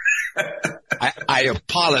says. I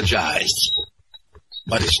apologized,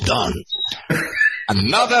 but it's done.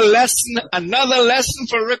 Another lesson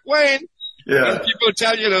for Rick Wayne. Yeah. When people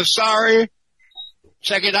tell you they're sorry,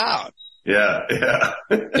 check it out. Yeah.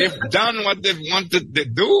 They've done what they've wanted to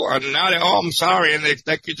do, and now they're, I'm sorry, and they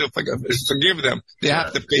expect you to forgive them. They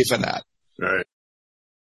have to pay for that. Right.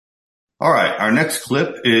 All right. Our next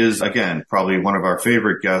clip is, again, probably one of our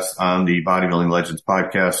favorite guests on the Bodybuilding Legends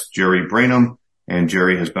podcast, Jerry Brainum. And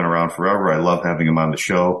Jerry has been around forever. I love having him on the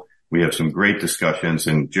show. We have some great discussions,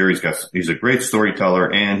 and he's a great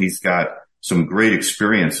storyteller, and he's got some great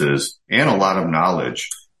experiences and a lot of knowledge.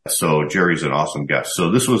 So Jerry's an awesome guest.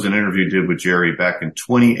 So this was an interview I did with Jerry back in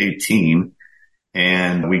 2018.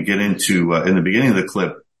 And we get into, in the beginning of the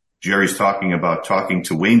clip, Jerry's talking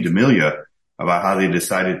to Wayne D'Amelia about how they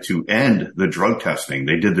decided to end the drug testing.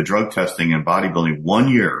 They did the drug testing in bodybuilding 1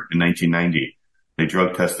 year in 1990. They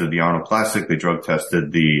drug tested the Arnold Classic. They drug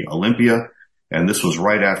tested the Olympia. And this was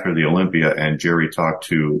right after the Olympia. And Jerry talked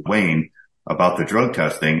to Wayne about the drug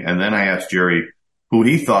testing. And then I asked Jerry who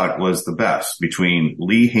he thought was the best between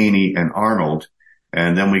Lee Haney and Arnold.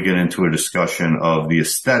 And then we get into a discussion of the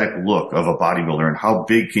aesthetic look of a bodybuilder and how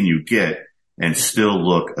big can you get and still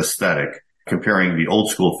look aesthetic, comparing the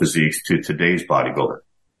old school physiques to today's bodybuilder.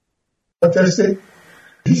 Testing.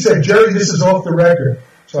 He said, Jerry, this is off the record.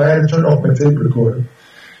 So I had to turn off my tape recorder.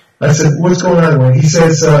 I said, what's going on, Wayne? He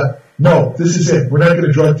says, no, this is it. We're not going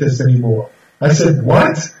to drug test anymore. I said,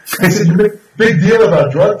 what? I said, you make a big deal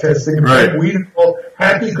about drug testing. And right. We were all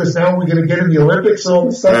happy because now we're going to get in the Olympics and all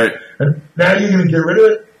this stuff. Right. And now you're going to get rid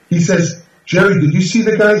of it? He says, Jerry, did you see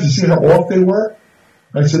the guys? You see how off they were?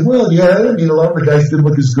 I said, well, yeah. I mean, a lot of the guys didn't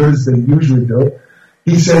look as good as they usually do.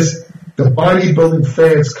 He says, the bodybuilding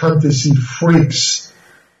fans come to see freaks.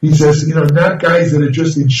 He says, not guys that are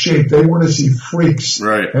just in shape. They want to see freaks.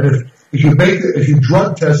 Right. And if you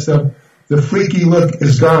drug test them, the freaky look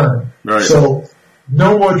is gone. Right. So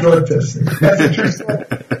no more drug testing. That's a true story.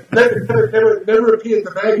 Never appeared in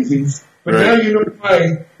the magazines. But now you know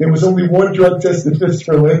why there was only one drug test that fits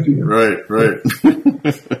for Olympia. Right.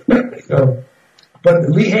 But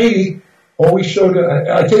Lee Haney always showed.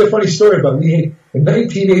 I'll tell you a funny story about Lee Haney. In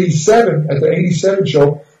 1987, at the 87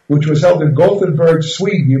 show, which was held in Gothenburg,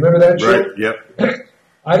 Sweden. You remember that show? Right, yep.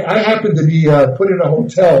 I happened to be put in a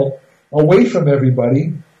hotel away from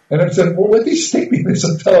everybody. And I said, well, why did they stick me in this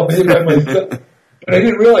hotel? Maybe by myself. But I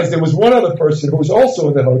didn't realize there was one other person who was also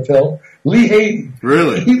in the hotel, Lee Haney.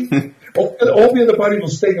 Really? All the other bodybuilders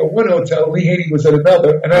staying at one hotel. Lee Haney was at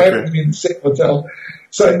another, and I happened to be in the same hotel.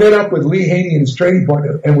 So I met up with Lee Haney and his training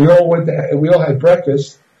partner, and we all had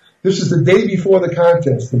breakfast. This is the day before the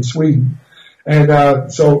contest in Sweden.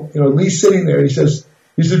 And so Lee's sitting there, and he says,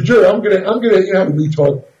 Jerry, I'm gonna, Lee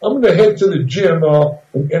talk. I'm gonna head to the gym,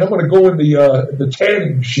 and I'm gonna go in the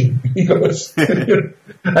tanning machine. He goes,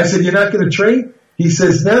 I said, you're not gonna train? He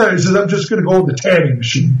says, no. He says, I'm just gonna go in the tanning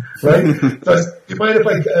machine, right? So I said, you mind if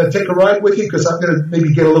I take a ride with you? Because I'm gonna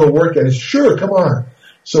maybe get a little workout. He said, sure, come on.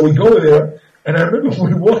 So we go there, and I remember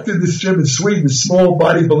when we walked in this gym in Sweden, this small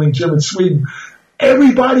bodybuilding gym in Sweden. Every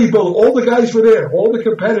bodybuilder, all the guys were there, all the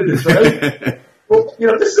competitors, right? Well,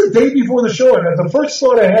 this is the day before the show, and the first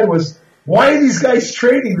thought I had was, why are these guys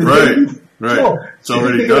training the day before? Right. No, It's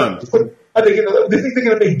already done. They think they're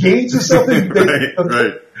going to make gains or something?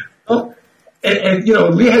 Right. And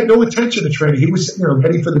Lee had no intention of training. He was,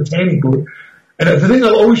 heading for the tanning booth. And the thing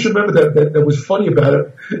I'll always remember that was funny about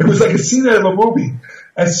it, it was like a scene out of a movie.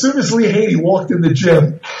 As soon as Lee Haney walked in the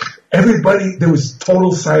gym, there was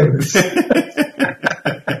total silence.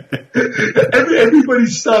 everybody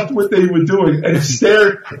stopped what they were doing and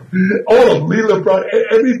stared. All of them, Leela brought,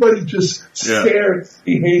 everybody just stared at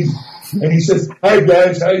Lee Haney. And he says, "Hi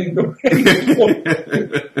guys, how you doing?"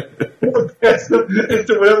 Past them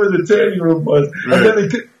into whatever the tanning room was. Right.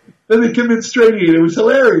 And then they come in straight in. It was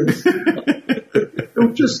hilarious. It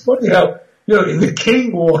was just funny how, the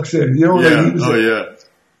king walks in. He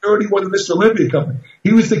already won the Mr. Olympia company.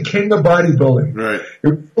 He was the king of bodybuilding. Right. It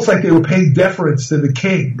was almost like they were paying deference to the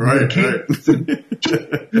king. Right.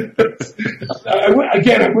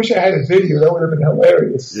 Again, I wish I had a video. That would have been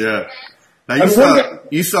hilarious. Yeah. Now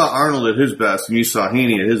you saw Arnold at his best and you saw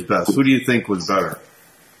Haney at his best. Who do you think was better?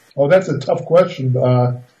 Oh, that's a tough question.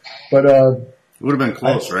 But it would have been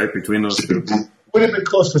close, right, between those two? It would have been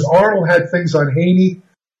close because Arnold had things on Haney.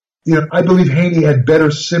 I believe Haney had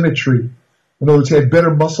better symmetry. In other words, he had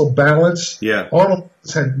better muscle balance. Yeah. Arnold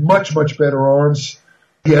had much, much better arms.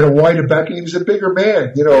 He had a wider back, and he was a bigger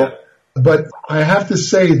man, Yeah. But I have to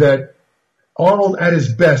say that Arnold at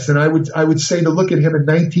his best, and I would say to look at him in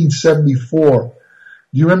 1974.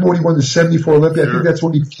 Do you remember when he won the 74 Olympia? Sure. I think that's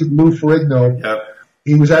when he beat Lou Ferrigno. Yep.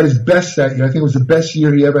 He was at his best that year. I think it was the best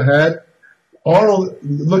year he ever had. Arnold,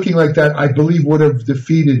 looking like that, I believe would have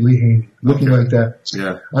defeated Lee Haney, looking like that.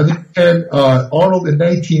 Yeah. On the other hand, Arnold in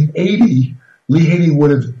 1980, Lee Haney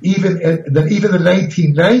would have even the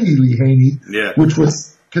 1990 Lee Haney, which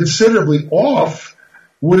was considerably off,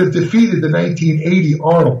 would have defeated the 1980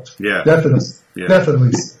 Arnold. Yeah. Definitely. Yeah.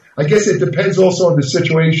 Definitely. I guess it depends also on the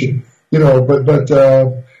situation, but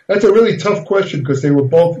that's a really tough question because they were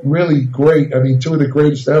both really great. I mean, two of the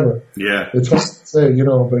greatest ever. Yeah. It's hard to say,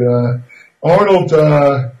 but Arnold,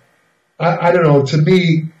 I don't know, to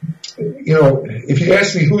me, if you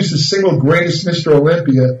ask me who's the single greatest Mr.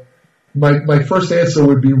 Olympia, my first answer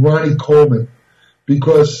would be Ronnie Coleman,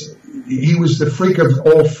 because he was the freak of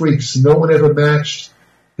all freaks. No one ever matched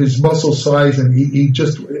his muscle size, and he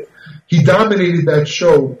dominated that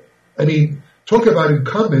show. I mean, talk about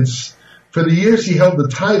incumbents. For the years he held the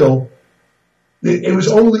title, it was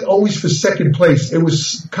always for second place. It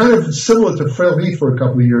was kind of similar to Phil Heath for a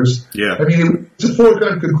couple of years. Yeah. I mean, it was a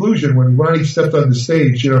foregone conclusion when Ronnie stepped on the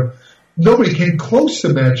stage. Nobody came close to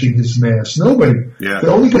matching his mass. Nobody. Yeah.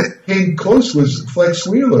 The only guy that came close was Flex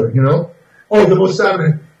Wheeler. Oh, the most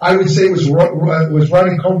dominant, I would say, was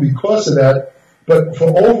Ronnie Coleman because of that. But for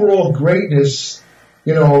overall greatness,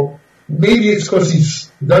 maybe it's because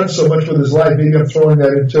he's done so much with his life. Maybe I'm throwing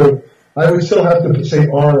that into. I would still have to say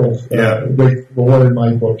Arnold, the one in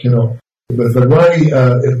my book, But Ronnie,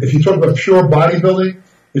 if you talk about pure bodybuilding,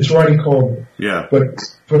 it's Ronnie Coleman. Yeah. But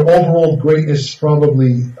for overall greatness,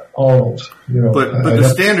 probably Arnold. But the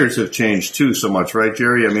standards have changed too so much, right,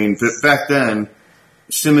 Jerry? I mean, back then,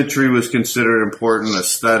 symmetry was considered important,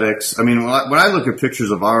 aesthetics. I mean, when I look at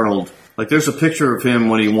pictures of Arnold, like there's a picture of him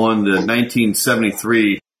when he won the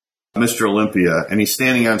 1973 Mr. Olympia, and he's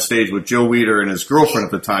standing on stage with Joe Weider and his girlfriend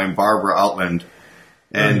at the time, Barbara Outland,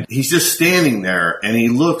 and he's just standing there, and he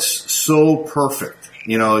looks so perfect.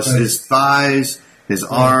 His thighs, his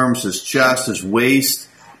arms, his chest, his waist.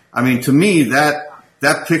 I mean, to me,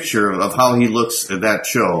 that picture of how he looks at that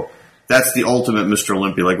show, that's the ultimate Mr.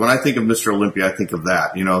 Olympia. Like when I think of Mr. Olympia, I think of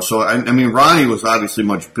that. So I mean, Ronnie was obviously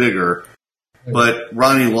much bigger. But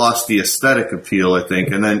Ronnie lost the aesthetic appeal, I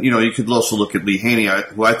think. And then, you could also look at Lee Haney,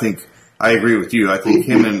 who I think, I agree with you. I think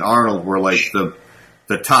him and Arnold were like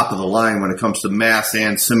the top of the line when it comes to mass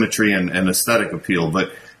and symmetry and aesthetic appeal.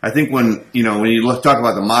 But I think when you talk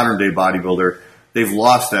about the modern day bodybuilder, they've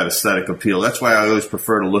lost that aesthetic appeal. That's why I always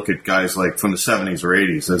prefer to look at guys like from the 70s or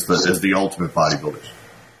 80s as the ultimate bodybuilders.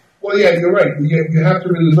 Well, yeah, you're right. You have to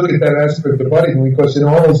really look at that aspect of bodybuilding because in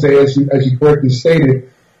Arnold's day, as you correctly stated,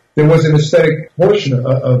 there was an aesthetic portion of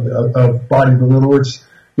bodybuilding. In other words,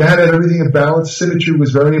 you had everything in balance. Symmetry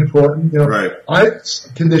was very important. Right. I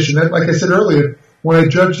conditioned that. Like I said earlier, when I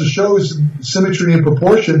judged the shows, symmetry and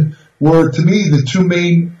proportion were, to me, the two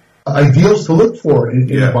main ideals to look for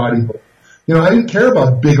in a bodybuilder. I didn't care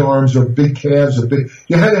about big arms or big calves or big.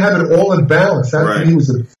 You had to have it all in balance. That to me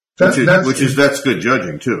was that's good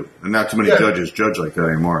judging too, and not too many judges judge like that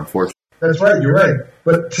anymore. Unfortunately. That's right. You're right.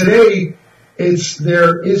 But today,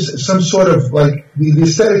 there is some sort of like the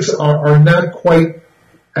aesthetics are not quite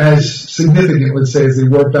as significant, let's say, as they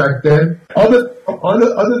were back then. Other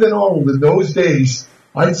than Arnold, in those days,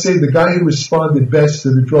 I'd say the guy who responded best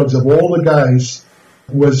to the drugs of all the guys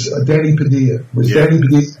was Danny Padilla. Danny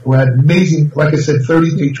Padilla, who had amazing, like I said,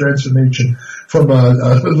 30-day transformation from a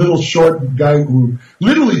little short guy who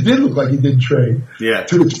literally did look like he didn't train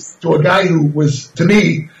to a guy who was, to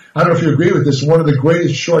me, I don't know if you agree with this, one of the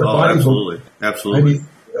greatest short bodybuilders. Absolutely. I mean,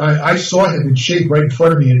 I saw him in shape right in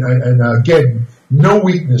front of me, and again, no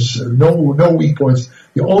weakness, no weak points.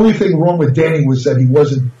 The only thing wrong with Danny was that he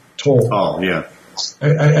wasn't tall. Oh, yeah.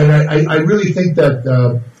 And I really think that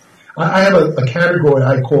I have a category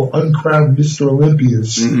I call uncrowned Mr.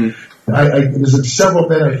 Olympias. There's several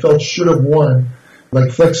men I felt should have won,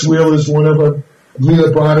 like Flex Wheeler is one of them,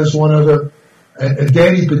 Lila Brada is one of them, and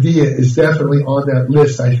Danny Padilla is definitely on that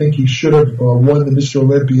list. I think he should have won the Mr.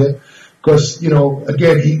 Olympia because,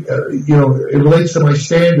 again, it relates to my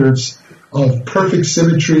standards of perfect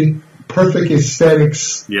symmetry, perfect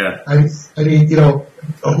aesthetics. Yeah. I mean,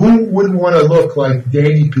 who wouldn't want to look like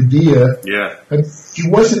Danny Padilla? Yeah. And he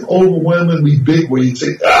wasn't overwhelmingly big where you'd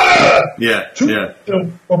say, ah! Yeah. Yeah.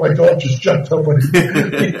 Oh, my dog just jumped up on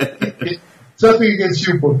it. Something against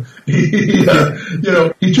you, but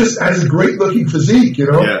he just has a great looking physique,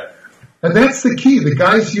 Yeah. And that's the key. The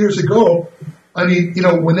guys years ago, I mean,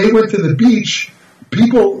 when they went to the beach,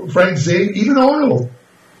 people, Frank Zane, even Arnold,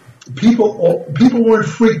 people weren't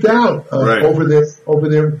freaked out over there.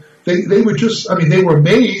 They were just, I mean, they were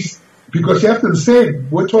amazed because you have to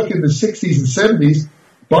understand, we're talking the 60s and 70s,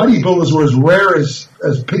 bodybuilders were as rare as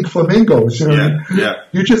pink flamingos, Yeah.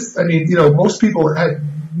 You just, I mean, most people had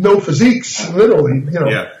no physiques, literally,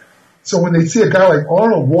 Yeah. So when they see a guy like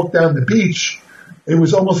Arnold walk down the beach, it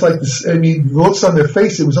was almost like this, I mean, the looks on their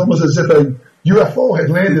face, it was almost as if a UFO had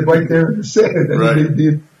landed right there in the sand.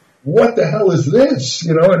 Right. What the hell is this?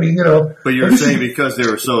 But you're saying because they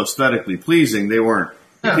were so aesthetically pleasing, they weren't,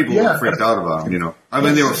 people weren't freaked out about them, I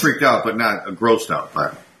mean, they were freaked out, but not grossed out by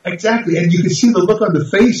them. Exactly. And you could see the look on the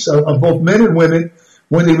face of both men and women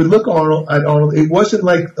when they would look at Arnold. It wasn't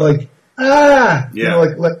like, they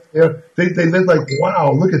lived like,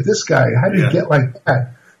 wow, look at this guy. How did he get like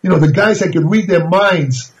that? The guys that could read their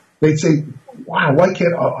minds, they'd say, wow, why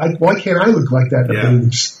can't I look like that in the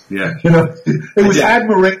movies? Yeah. It was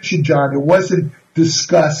admiration, John. It wasn't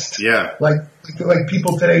disgust. Yeah. Like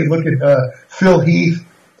people today look at Phil Heath,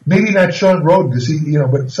 maybe not Sean Roden because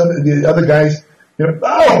but some of the other guys, right.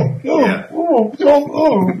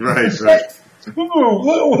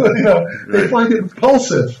 They find it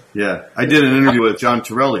repulsive. Yeah. I did an interview with John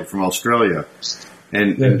Torelli from Australia.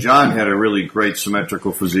 And John had a really great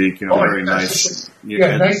symmetrical physique, very nice.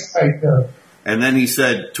 Nice. And then he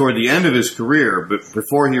said toward the end of his career, but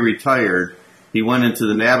before he retired, he went into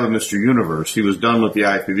the NABA Mr. Universe. He was done with the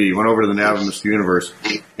IFBB. He went over to the NABA Mr. Universe,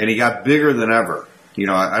 and he got bigger than ever.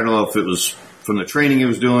 I don't know if it was from the training he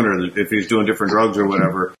was doing or if he was doing different drugs or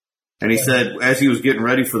whatever. And he said as he was getting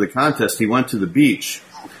ready for the contest, he went to the beach.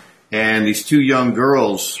 And these two young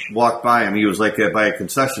girls walked by him. He was like by a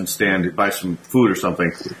concession stand to buy some food or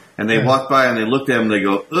something. And they walked by and they looked at him and they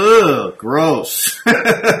go, ugh, gross.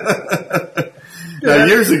 Now,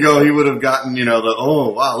 years ago, he would have gotten,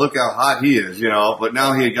 oh, wow, look how hot he is, But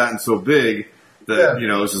now he had gotten so big that, it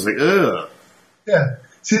was just like, ugh. Yeah.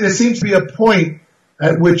 See, there seems to be a point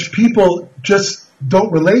at which people just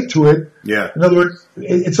don't relate to it. Yeah. In other words,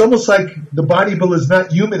 it's almost like the bodybuilder is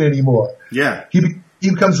not human anymore. Yeah. He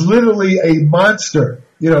becomes literally a monster.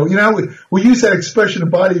 We use that expression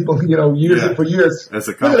in bodybuilding, for years. That's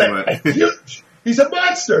a compliment. He's a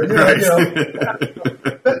monster.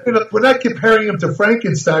 We're not comparing him to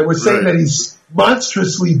Frankenstein. We're saying that he's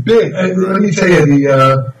monstrously big. And let me tell you,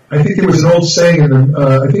 I think there was an old saying,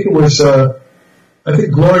 I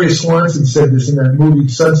think Gloria Swanson said this in that movie,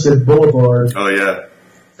 Sunset Boulevard. Oh, yeah.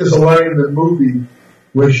 There's a line in the movie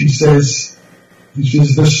where she says,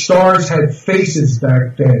 the stars had faces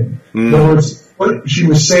back then. In other words, what she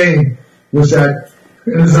was saying was that,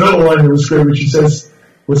 and there's another line that was great where she says,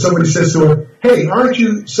 where somebody says to her, hey, aren't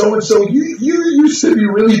you so-and-so? You used to be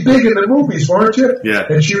really big in the movies, weren't you? Yeah.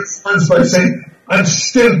 And she responds by saying, I'm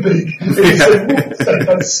still big.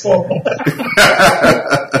 I'm small.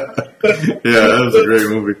 Yeah, that was a great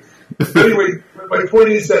movie. Anyway, my point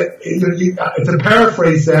is that, to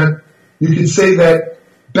paraphrase that, you could say that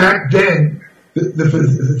back then,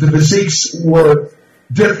 the physiques were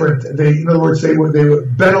different. In other words, they were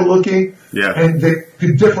better looking, and they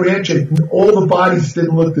could differentiate. All the bodies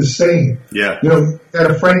didn't look the same. Yeah. You had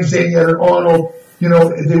a Frank Zane, you had an Arnold.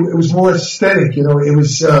 It was more aesthetic. It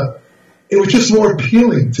was just more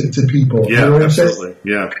appealing to people. Yeah, you know what absolutely.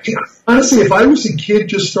 I'm saying? Yeah. Honestly, if I was a kid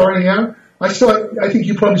just starting out, I think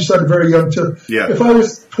you probably started very young too. Yeah. If I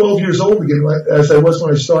was 12 years old again, as I was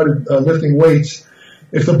when I started lifting weights,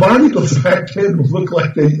 if the bodybuilders back then looked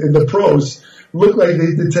like the pros looked like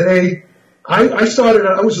they did today, I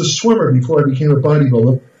was a swimmer before I became a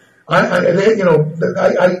bodybuilder. I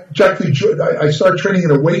started training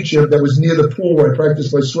in a weight gym that was near the pool where I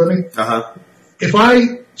practiced my swimming. Uh-huh. If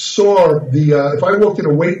I saw if I walked in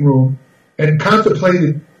a weight room and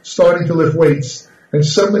contemplated starting to lift weights, and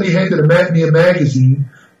somebody handed me a magazine,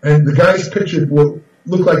 and the guys pictured what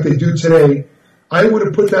looked like they do today, I would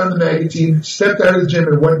have put down the magazine, stepped out of the gym,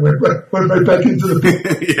 and went right back into the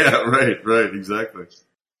pool. Yeah, right, exactly.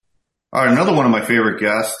 All right, another one of my favorite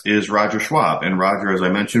guests is Roger Schwab. And Roger, as I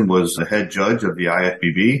mentioned, was the head judge of the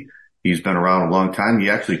IFBB. He's been around a long time. He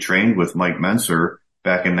actually trained with Mike Menser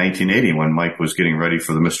back in 1980 when Mike was getting ready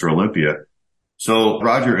for the Mr. Olympia. So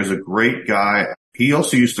Roger is a great guy. He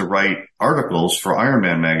also used to write articles for Iron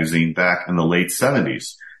Man magazine back in the late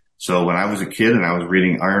 70s. So when I was a kid and I was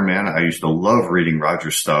reading Iron Man, I used to love reading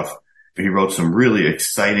Roger's stuff. He wrote some really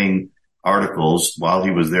exciting articles while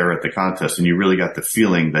he was there at the contest, and you really got the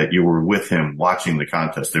feeling that you were with him watching the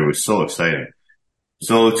contest. It was so exciting.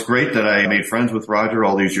 So it's great that I made friends with Roger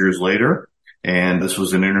all these years later. And this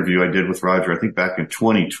was an interview I did with Roger, I think back in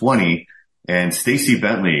 2020. And Stacey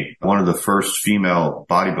Bentley, one of the first female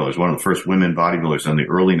bodybuilders, one of the first women bodybuilders in the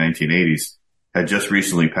early 1980s, had just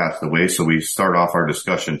recently passed away. So we start off our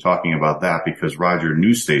discussion talking about that because Roger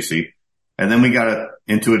knew Stacey. And then we got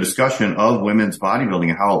into a discussion of women's bodybuilding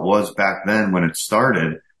and how it was back then when it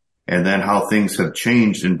started, and then how things have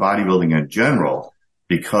changed in bodybuilding in general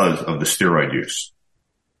because of the steroid use.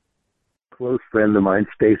 Close friend of mine,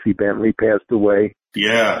 Stacey Bentley, passed away.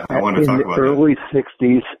 Yeah, I want to talk about that.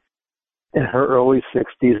 In her early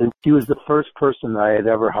 60s, and she was the first person I had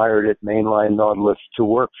ever hired at Mainline Nautilus to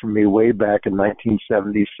work for me way back in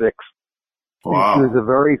 1976. Wow. She was a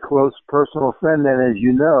very close personal friend, and as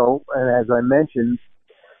you know, and as I mentioned,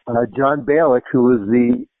 John Balick, who was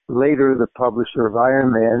later the publisher of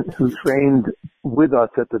Iron Man, who trained with us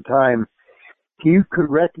at the time, he could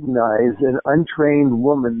recognize an untrained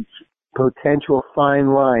woman's potential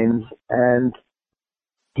fine lines, and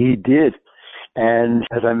he did. And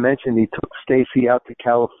as I mentioned, he took Stacey out to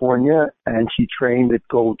California, and she trained at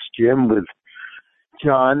Gold's Gym with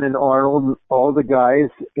John and Arnold, all the guys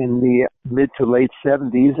in the mid to late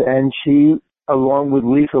 70s, and she, along with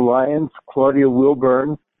Lisa Lyons, Claudia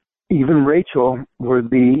Wilburn, even Rachel, were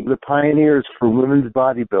the pioneers for women's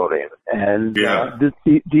bodybuilding. And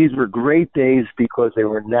these were great days because they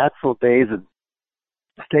were natural days, and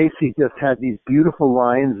Stacey just had these beautiful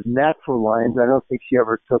lines, natural lines. I don't think she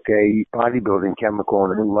ever took a bodybuilding chemical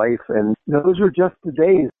in her life, and those were just the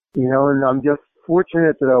days, and I'm just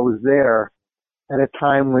fortunate that I was there at a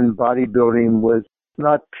time when bodybuilding was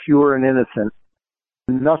not pure and innocent,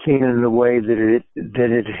 nothing in the way that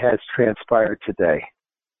it has transpired today.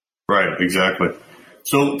 Right, exactly.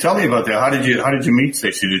 So tell me about that. How did you meet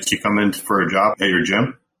Stacey? Did she come in for a job at your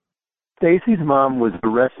gym? Stacey's mom was a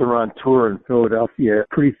restaurateur in Philadelphia, a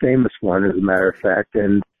pretty famous one, as a matter of fact.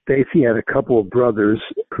 And Stacey had a couple of brothers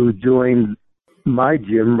who joined my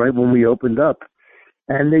gym right when we opened up.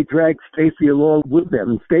 And they dragged Stacey along with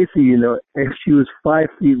them. Stacey, if she was 5'1",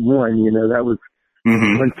 that was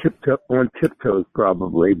on tiptoes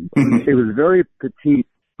probably. She was very petite.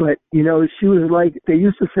 But, she was like, they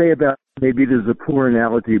used to say about, maybe it is a poor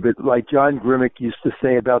analogy, but like John Grimmick used to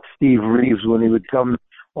say about Steve Reeves when he would come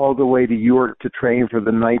all the way to York to train for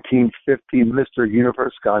the 1950 Mr.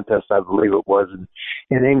 Universe contest, I believe it was,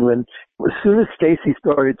 in England. As soon as Stacey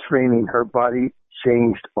started training, her body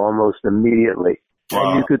changed almost immediately.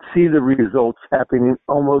 Wow. And you could see the results happening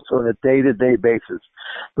almost on a day-to-day basis.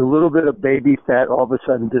 The little bit of baby fat all of a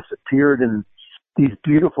sudden disappeared, and these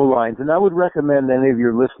beautiful lines. And I would recommend any of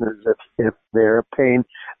your listeners, if they're paying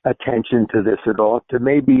attention to this at all, to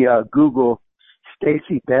maybe Google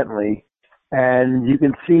Stacey Bentley, and you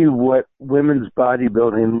can see what women's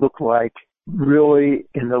bodybuilding looked like really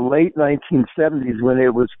in the late 1970s when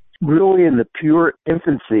it was really in the pure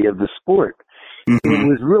infancy of the sport. It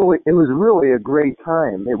was really a great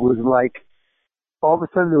time. It was like all of a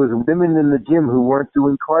sudden there was women in the gym who weren't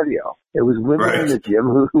doing cardio. It was women in the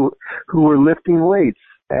gym who were lifting weights,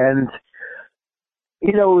 and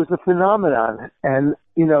it was a phenomenon. And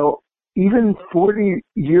even 40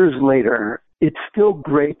 years later, it's still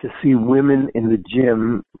great to see women in the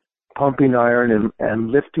gym pumping iron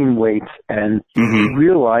and lifting weights and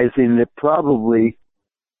realizing that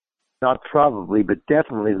but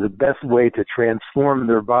definitely the best way to transform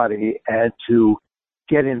their body and to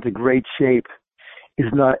get into great shape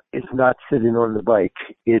is not sitting on the bike.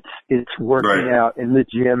 It's working out in the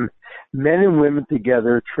gym, men and women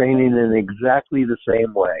together, training in exactly the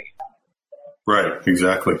same way. Right,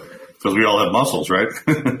 exactly. Because we all have muscles, right?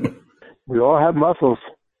 We all have muscles.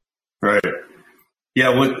 Right.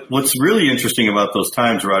 Yeah, what's really interesting about those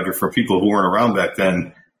times, Roger, for people who weren't around back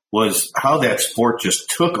then, was how that sport just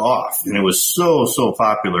took off, and it was so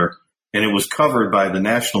popular, and it was covered by the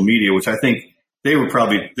national media, which I think they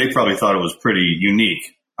probably thought it was pretty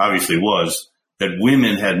unique. Obviously it was, that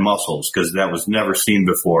women had muscles, because that was never seen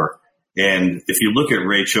before. And if you look at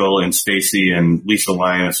Rachel and Stacy and Lisa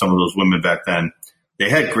Lyon and some of those women back then, they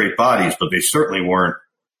had great bodies, but they certainly weren't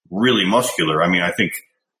really muscular. I mean, I think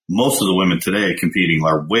most of the women today competing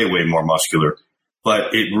are way, way more muscular.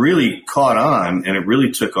 But it really caught on and it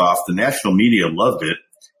really took off. The national media loved it.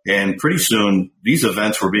 And pretty soon, these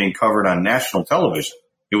events were being covered on national television.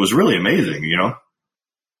 It was really amazing, you know?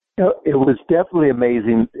 It was definitely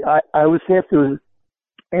amazing. I would say if there was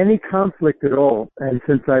any conflict at all, and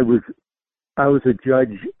since I was a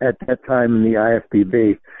judge at that time in the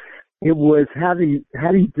IFBB, it was how do you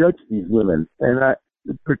judge these women? And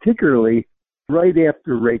particularly right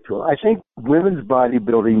after Rachel, I think women's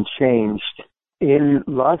bodybuilding changed in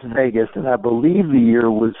Las Vegas, and I believe the year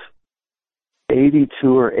was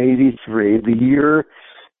 82 or 83, the year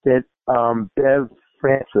that Bev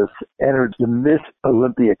Francis entered the Miss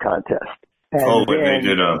Olympia contest. And they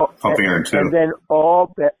did pumping iron too. And then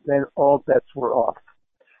all bets were off.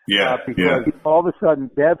 Yeah, because all of a sudden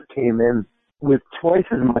Bev came in with twice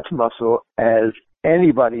as much muscle as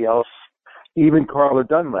anybody else, even Carla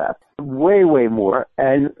Dunlap, way, way more.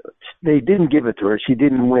 And they didn't give it to her. She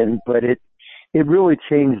didn't win, but it really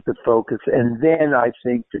changed the focus. And then I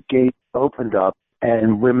think the gate opened up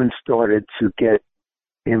and women started to get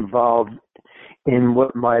involved in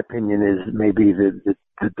what my opinion is maybe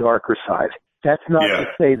the darker side. That's not to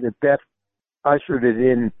say that Beth ushered it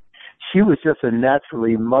in. She was just a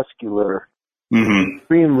naturally muscular,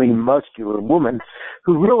 extremely muscular woman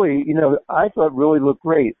who really, I thought really looked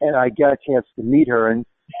great. And I got a chance to meet her, and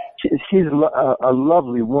she's a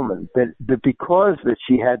lovely woman. But because that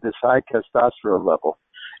she had this high testosterone level,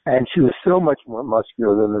 and she was so much more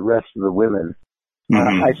muscular than the rest of the women,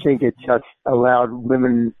 I think it just allowed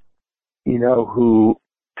women, who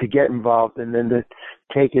to get involved and then to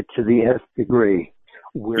take it to the nth degree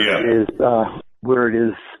where it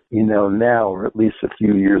is, now, or at least a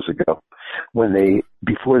few years ago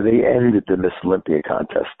before they ended the Miss Olympia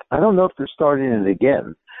contest. I don't know if they're starting it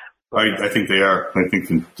again. I think they are. I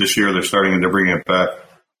think this year they're bringing it back.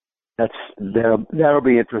 That'll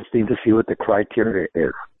be interesting to see what the criteria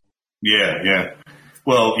is. Yeah.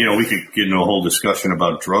 Well, we could get into a whole discussion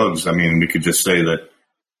about drugs. I mean, we could just say that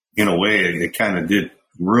in a way it kind of did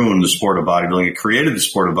ruin the sport of bodybuilding. It created the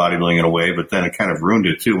sport of bodybuilding in a way, but then it kind of ruined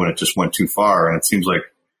it too when it just went too far. And it seems like,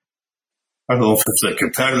 I don't know if it's the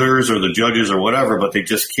competitors or the judges or whatever, but they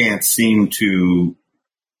just can't seem to,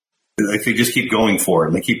 like, they just keep going for it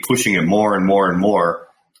and they keep pushing it more and more and more.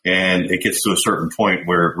 And it gets to a certain point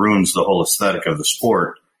where it ruins the whole aesthetic of the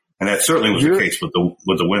sport. And that certainly was the case with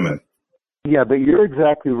the women. Yeah, but you're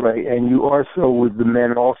exactly right. And you are so with the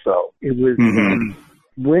men also. It was,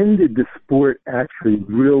 when did the sport actually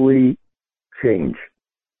really change?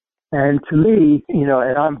 And to me,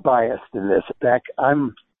 and I'm biased in this,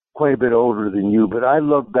 I'm quite a bit older than you, but I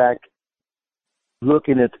look back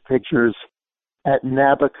looking at the pictures at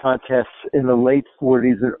NABA contests in the late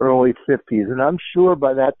 40s and early 50s. And I'm sure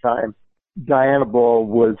by that time, Diana Ball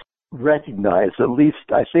was recognized, at least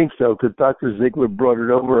I think so, because Dr. Ziegler brought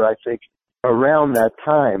it over, I think, around that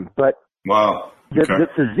time. But wow, the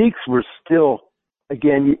physiques were still,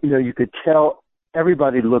 again, you could tell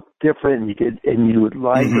everybody looked different, and you would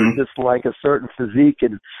like or dislike a certain physique,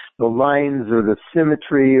 and the lines or the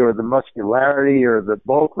symmetry or the muscularity or the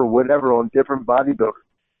bulk or whatever on different bodybuilders.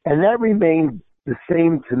 And that remained the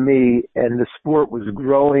same to me, and the sport was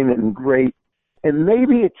growing and great. And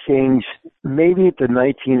maybe it changed, maybe at the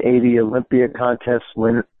 1980 Olympia contest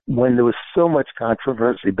when there was so much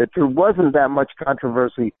controversy, but there wasn't that much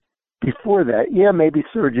controversy before that. Yeah, maybe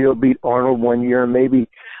Sergio beat Arnold one year, maybe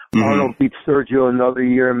Arnold beat Sergio another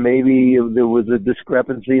year, maybe there was a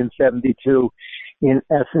discrepancy in 72 in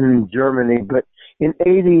Essen, Germany, but in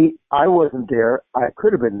 80, I wasn't there. I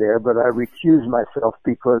could have been there, but I recused myself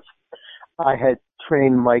because I had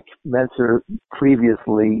trained Mike Menser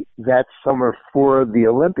previously that summer for the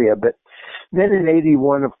Olympia. But then in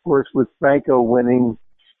 81, of course, with Franco winning.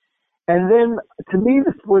 And then, to me,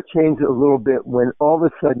 the sport changed a little bit when all of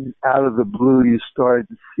a sudden, out of the blue, you started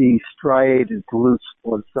to see striated glutes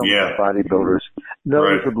on some of the bodybuilders,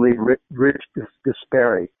 notably Rich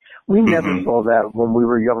Gaspari. We never saw that when we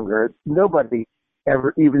were younger. Nobody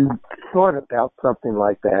ever even thought about something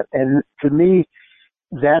like that. And to me,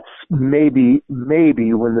 that's maybe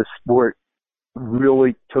when the sport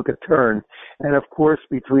really took a turn. And of course,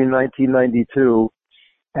 between 1992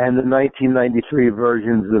 and the 1993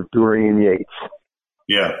 versions of Dorian Yates.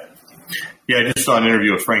 Yeah, I just saw an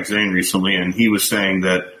interview with Frank Zane recently, and he was saying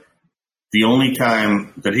that the only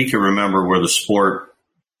time that he can remember where the sport,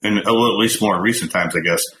 and at least more in recent times, I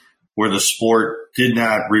guess, where the sport did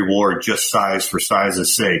not reward just size for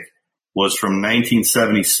size's sake was from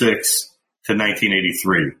 1976 to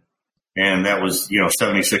 1983. And that was,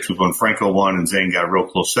 76 was when Franco won and Zane got a real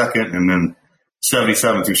close second. And then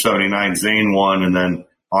 77 through 79, Zane won, and then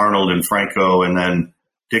Arnold and Franco, and then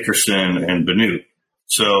Dickerson and Benoot.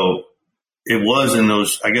 So it was in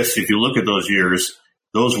those, I guess if you look at those years,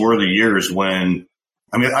 those were the years when,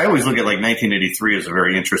 I always look at like 1983 as a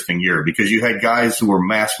very interesting year because you had guys who were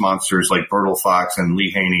mass monsters like Bertil Fox and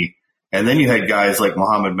Lee Haney. And then you had guys like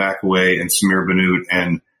Muhammad McAway and Samir Benoot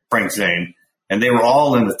and Frank Zane, and they were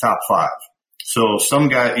all in the top 5. So some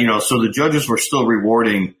guy, so the judges were still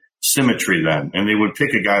rewarding symmetry then, and they would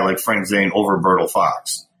pick a guy like Frank Zane over Bertil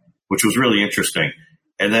Fox, which was really interesting.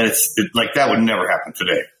 And then like that would never happen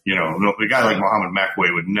today. A guy like Muhammad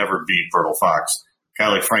McAway would never beat Bertil Fox. A guy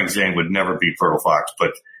like Frank Zane would never beat Bertil Fox.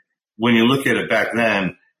 But when you look at it back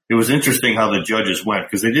then, it was interesting how the judges went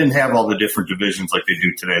because they didn't have all the different divisions like they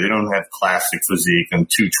do today. They don't have classic physique and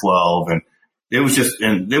 212, and it was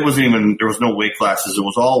there was no weight classes. It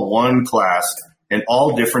was all one class and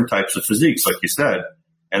all different types of physiques, like you said.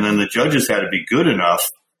 And then the judges had to be good enough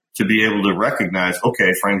to be able to recognize,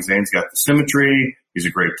 okay, Frank Zane's got the symmetry. He's a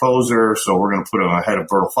great poser. So we're going to put him ahead of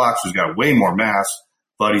Bertil Fox, who's got way more mass,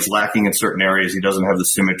 but he's lacking in certain areas. He doesn't have the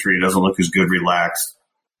symmetry. He doesn't look as good relaxed.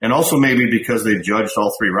 And also maybe because they judged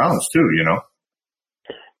all 3 rounds too,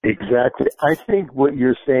 Exactly. I think what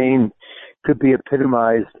you're saying could be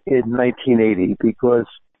epitomized in 1980 because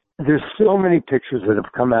there's so many pictures that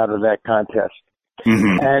have come out of that contest.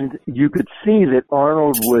 Mm-hmm. And you could see that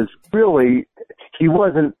Arnold was really, he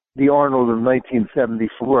wasn't the Arnold of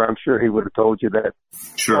 1974. I'm sure he would have told you that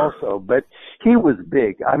also, but he was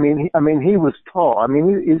big. I mean, he was tall. I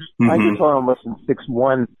just saw him less than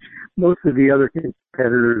 6'1". Most of the other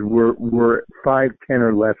competitors were 5'10"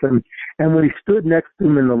 or less. And when he stood next to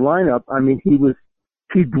him in the lineup,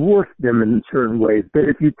 he dwarfed them in certain ways. But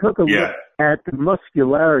if you took a look at the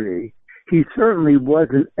muscularity, he certainly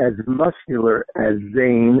wasn't as muscular as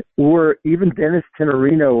Zane or even Dennis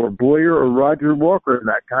Tenorino or Boyer or Roger Walker in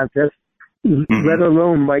that contest, let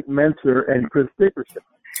alone Mike Menser and Chris Dickerson.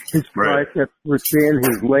 His triceps were thin,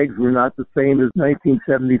 his legs were not the same as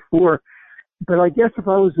 1974. But I guess if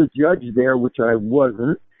I was a judge there, which I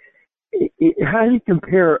wasn't, how do you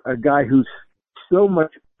compare a guy who's so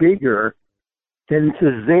much bigger than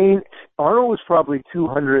to Zane? Arnold was probably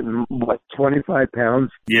 225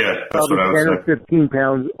 pounds. Yeah, that's probably what I was 10 or 15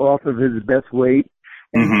 pounds off of his best weight.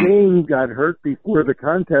 And Zane got hurt before the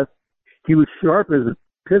contest. He was sharp as a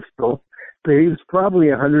pistol, but he was probably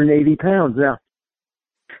 180 pounds. Now,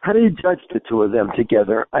 how do you judge the two of them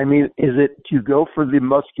together? Is it you go for the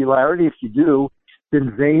muscularity? If you do,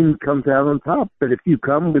 then Zane comes out on top. But if you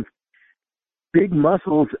come with big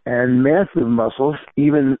muscles and massive muscles,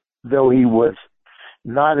 even though he was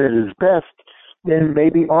not at his best, then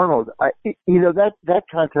maybe Arnold. That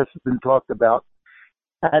contest has been talked about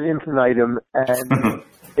ad infinitum, and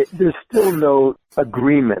there's still no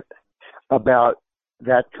agreement about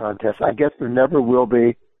that contest. I guess there never will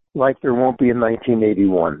be, like there won't be in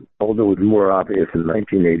 1981, although it was more obvious in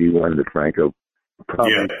 1981 that Franco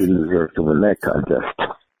probably didn't deserve to win that contest.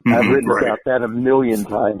 I've written about that a million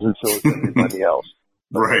times, and so has everybody else.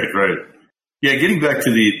 Right. Yeah, getting back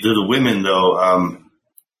to the women, though,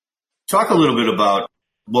 talk a little bit about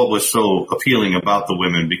what was so appealing about the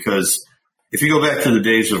women, because if you go back to the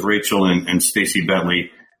days of Rachel and Stacey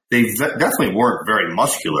Bentley, they definitely weren't very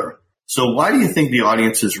muscular. So why do you think the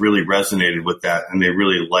audiences really resonated with that and they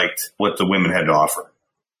really liked what the women had to offer?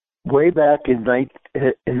 Way back in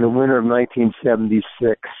the winter of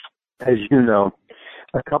 1976, as you know,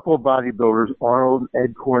 a couple of bodybuilders, Arnold,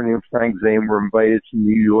 Ed Corney, and Frank Zane, were invited to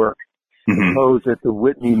New York to pose at the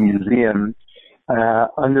Whitney Museum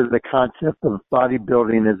under the concept of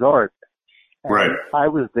bodybuilding as art. And I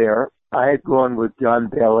was there. I had gone with John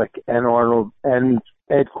Balick and Arnold and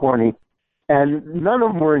Ed Corney, and none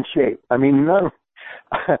of them were in shape. I've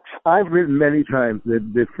written many times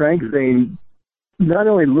that Frank Zane not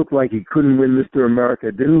only looked like he couldn't win Mr.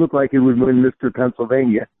 America, didn't look like he would win Mr.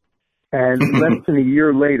 Pennsylvania. And less than a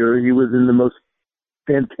year later, he was in the most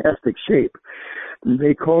fantastic shape.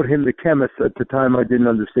 They called him the chemist. At the time, I didn't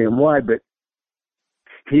understand why, but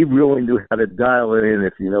he really knew how to dial it in,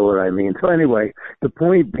 if you know what I mean. So anyway, the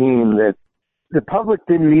point being that the public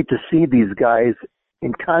didn't need to see these guys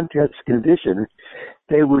in contest condition.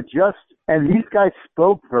 They were just, and these guys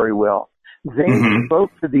spoke very well. Zane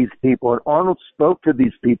spoke to these people, and Arnold spoke to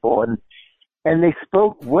these people, and they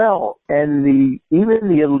spoke well. And even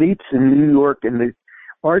the elites in New York and the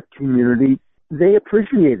art community, they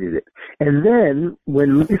appreciated it. And then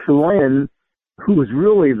when Lisa Lyon, who was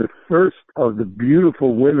really the first of the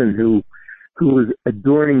beautiful women who was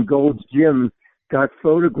adorning Gold's Gym, got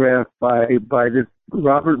photographed by this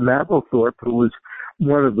Robert Mapplethorpe, who was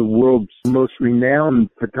one of the world's most renowned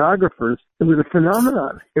photographers. It was a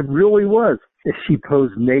phenomenon. It really was. She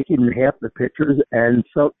posed naked in half the pictures,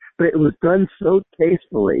 but it was done so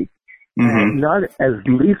tastefully. Mm-hmm. Not as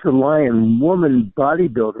Lisa Lyon, woman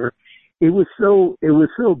bodybuilder. It was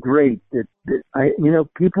so great that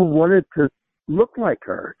people wanted to look like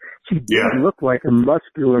her. She didn't look like a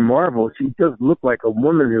muscular marvel. She just looked like a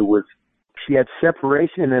woman she had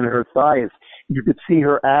separation in her thighs. You could see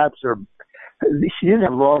her abs, she didn't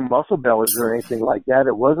have long muscle bellies or anything like that.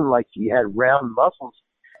 It wasn't like she had round muscles,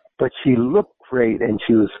 but she looked great and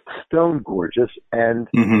she was stone gorgeous. And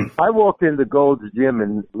I walked into Gold's Gym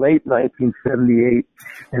in late 1978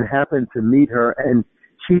 and happened to meet her, and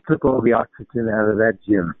she took all the oxygen out of that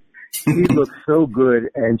gym. She looked so good,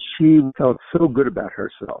 and she felt so good about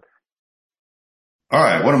herself. All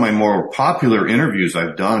right. One of my more popular interviews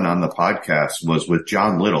I've done on the podcast was with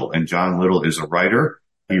John Little. And John Little is a writer.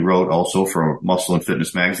 He wrote also for Muscle and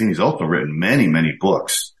Fitness magazine. He's also written many, many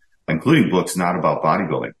books, including books not about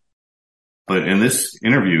bodybuilding. But in this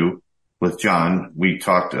interview with John, we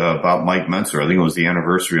talked about Mike Mentzer. I think it was the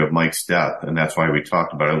anniversary of Mike's death, and that's why we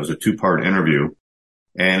talked about it. It was a 2-part interview.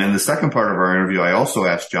 And in the second part of our interview, I also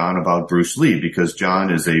asked John about Bruce Lee, because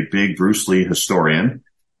John is a big Bruce Lee historian,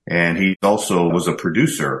 and he also was a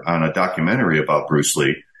producer on a documentary about Bruce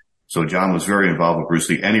Lee. So John was very involved with Bruce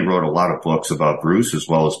Lee, and he wrote a lot of books about Bruce as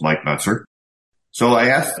well as Mike Mentzer. So I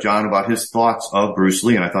asked John about his thoughts of Bruce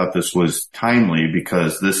Lee, and I thought this was timely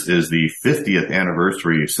because this is the 50th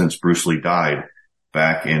anniversary since Bruce Lee died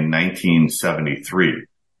back in 1973.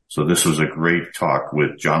 So this was a great talk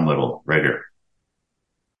with John Little right here.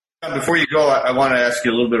 Before you go, I want to ask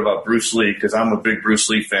you a little bit about Bruce Lee, because I'm a big Bruce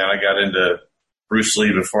Lee fan. I got into Bruce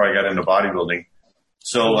Lee before I got into bodybuilding.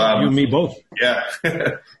 So, you and me both. Yeah.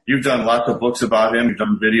 You've done lots of books about him. You've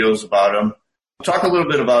done videos about him. Talk a little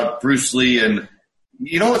bit about Bruce Lee. And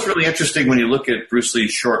you know what's really interesting when you look at Bruce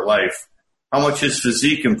Lee's short life, how much his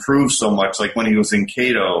physique improved so much, like when he was in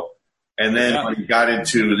Kato. And then when he got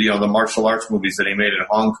into, the martial arts movies that he made in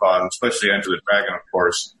Hong Kong, especially Enter the Dragon, of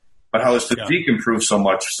course, but how his physique improved so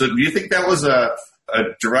much. So do you think that was a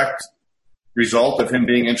direct result of him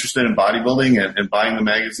being interested in bodybuilding and buying the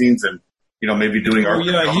magazines and, maybe doing art?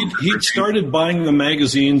 Yeah, he started buying the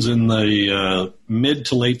magazines in the mid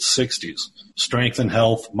to late 60s. Strength and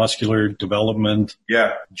Health, Muscular Development,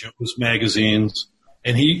 Joe's magazines.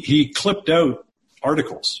 And he clipped out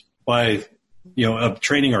articles of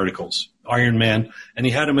training articles, Iron Man, and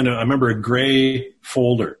he had them in I remember a gray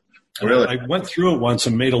folder. Really? I went through it once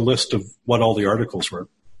and made a list of what all the articles were.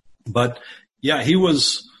 But yeah, he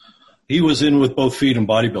was in with both feet in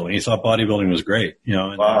bodybuilding. He thought bodybuilding was great,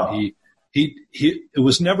 and wow. It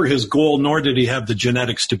was never his goal, nor did he have the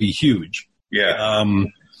genetics to be huge. Yeah.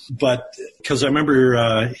 But because I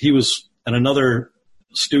remember he was and another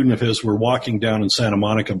student of his were walking down in Santa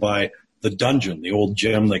Monica by the Dungeon, the old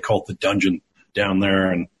gym they called the Dungeon down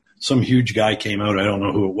there, and some huge guy came out. I don't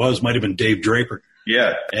know who it was. Might have been Dave Draper.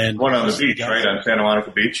 Yeah, and one on the beach, right, on Santa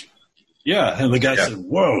Monica Beach. Yeah, and the guy said,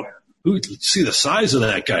 "Whoa, see the size of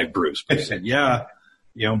that guy, Bruce." But he said, "Yeah,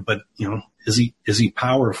 but is he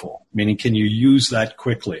powerful? Meaning, can you use that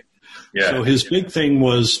quickly?" Yeah. So his big thing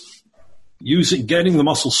was getting the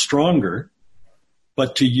muscles stronger,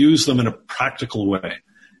 but to use them in a practical way.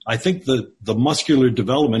 I think the muscular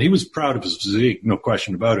development, he was proud of his physique, no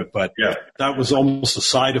question about it, but that was almost a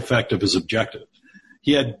side effect of his objective.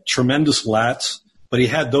 He had tremendous lats, but he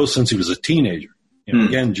had those since he was a teenager.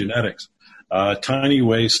 Again, genetics. Tiny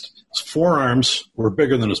waist. His forearms were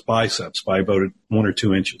bigger than his biceps by about 1 or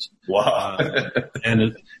 2 inches. Wow.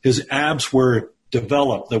 And his abs were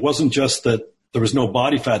developed. It wasn't just that there was no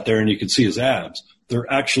body fat there and you could see his abs. There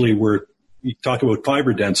actually were, you talk about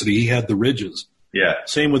fiber density, he had the ridges. Yeah.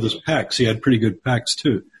 Same with his pecs. He had pretty good pecs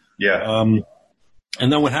too. Yeah.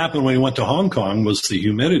 And then what happened when he went to Hong Kong was the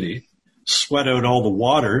humidity sweat out all the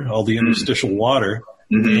water, all the interstitial water,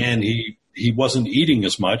 and he wasn't eating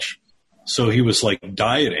as much. So he was like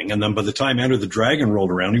dieting. And then by the time Enter the Dragon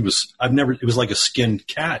rolled around, it was like a skinned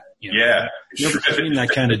cat. Yeah. Never seen that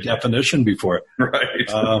kind of definition before.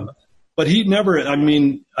 Right. But he never,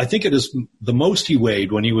 I think it is the most he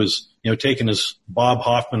weighed when he was, taking his Bob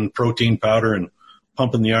Hoffman protein powder and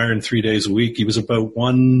pumping the iron 3 days a week. He was about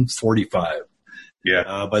 145.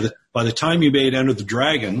 Yeah. By the time he made Enter the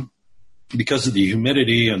Dragon, because of the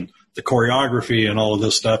humidity and the choreography and all of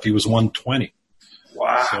this stuff, he was 120.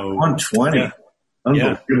 Wow. So, 120. Yeah.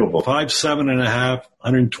 Unbelievable. 5'7.5",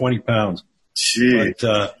 120 pounds. Gee.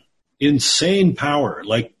 But, insane power.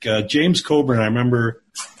 Like James Coburn, I remember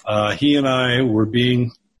he and I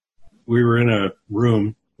we were in a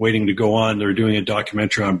room waiting to go on. They were doing a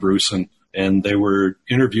documentary on Bruce, and they were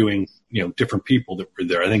interviewing, different people that were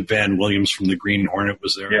there. I think Van Williams from the Green Hornet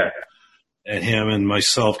was there. Yeah. And him and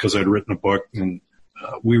myself, because I'd written a book, and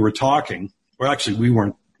we were talking. Or actually,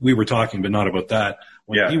 we were talking, but not about that.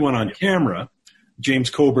 When he went on camera, James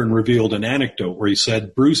Coburn revealed an anecdote where he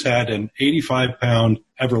said Bruce had an 85-pound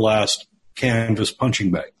Everlast canvas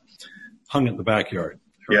punching bag, hung it in the backyard.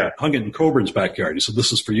 Hung it in Coburn's backyard. He said,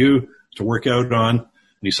 this is for you to work out on. And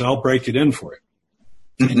he said, I'll break it in for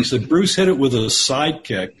you. And he said, Bruce hit it with a side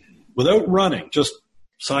kick without running, just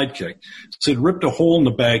side kick. He said, ripped a hole in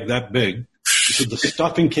the bag that big. He said, the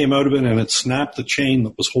stuffing came out of it and it snapped the chain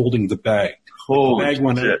that was holding the bag. The bag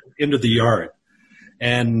went into the yard.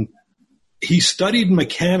 And he studied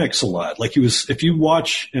mechanics a lot. Like if you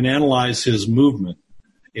watch and analyze his movement,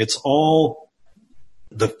 it's all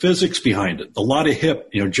the physics behind it. A lot of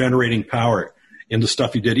hip, generating power in the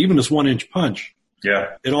stuff he did. Even his 1-inch punch.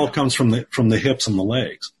 Yeah. It all comes from the hips and the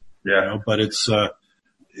legs. Yeah. But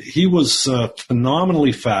he was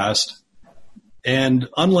phenomenally fast. And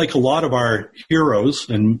unlike a lot of our heroes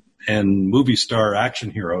and movie star action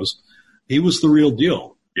heroes, he was the real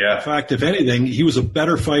deal. Yeah. In fact, if anything, he was a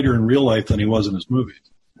better fighter in real life than he was in his movies.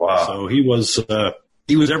 Wow. So he was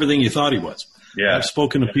everything you thought he was. Yeah. I've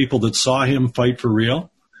spoken to people that saw him fight for real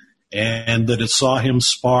and that saw him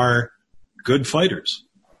spar good fighters.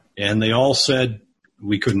 And they all said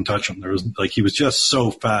we couldn't touch him. He was just so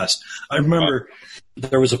fast. I remember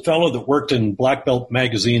there was a fellow that worked in Black Belt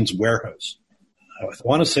Magazine's warehouse. I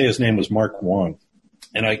want to say his name was Mark Wong.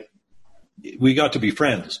 And we got to be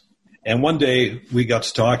friends. And one day we got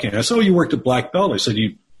to talking. I said, you worked at Black Belt. I said,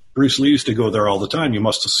 Bruce Lee used to go there all the time. You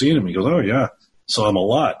must have seen him. He goes, oh, yeah, saw him a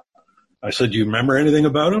lot. I said, do you remember anything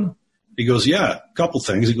about him? He goes, yeah, a couple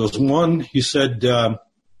things. He goes, one, he said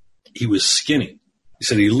he was skinny. He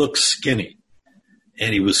said he looked skinny,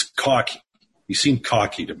 and he was cocky. He seemed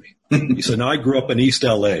cocky to me. He said, now, I grew up in East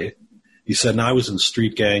L.A. He said, and I was in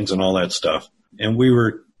street gangs and all that stuff. And we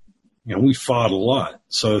were, we fought a lot.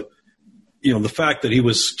 So, the fact that he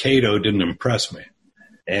was Kato didn't impress me.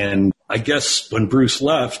 And I guess when Bruce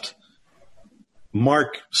left,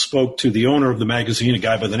 Mark spoke to the owner of the magazine, a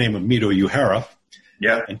guy by the name of Mito Uehara,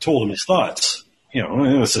 and told him his thoughts.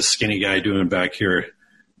 What's a skinny guy doing back here?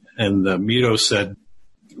 And Mito said,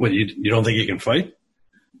 "What, you don't think he can fight?"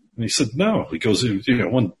 And he said, "No." He goes,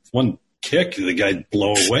 one kick, the guy'd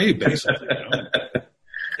blow away, basically.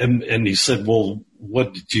 And he said, "Well,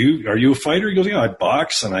 are you a fighter?" He goes, "Yeah, I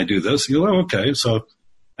box and I do this." He goes, "Oh, okay." So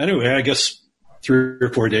anyway, I guess 3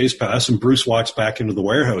 or 4 days pass, and Bruce walks back into the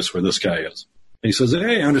warehouse where this guy is. And he says,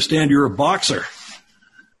 "Hey, I understand you're a boxer."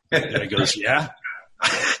 And he goes, "Yeah."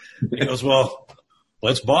 He goes, "Well,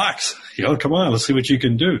 let's box. Come on, let's see what you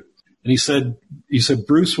can do." And he said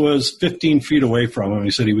Bruce was 15 feet away from him. He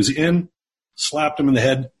said he was in, slapped him in the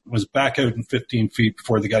head, was back out in 15 feet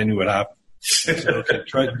before the guy knew what happened. He said,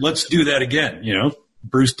 "Okay, let's do that again."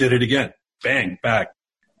 Bruce did it again. Bang, back.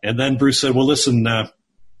 And then Bruce said, "Well, listen,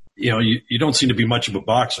 you don't seem to be much of a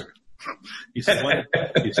boxer." He said, "What?"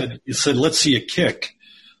 He said, "Let's see a kick."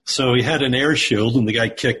 So he had an air shield, and the guy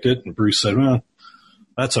kicked it, and Bruce said, "Well,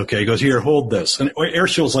 that's okay." He goes, "Here, hold this." And air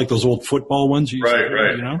shields like those old football ones. Right.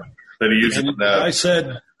 That he used. And I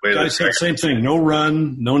said, same thing. No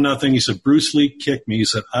run, no nothing. He said, "Bruce Lee kicked me." He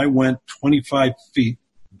said, "I went 25 feet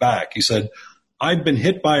back." He said, "I've been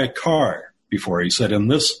hit by a car before." He said, "and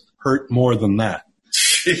this hurt more than that."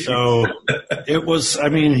 So it was,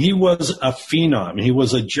 he was a phenom. He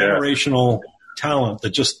was a generational talent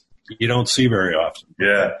that just you don't see very often.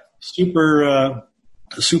 Yeah. Super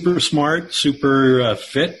smart, super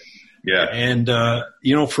fit. Yeah. And,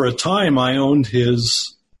 for a time I owned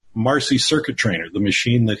his Marcy circuit trainer, the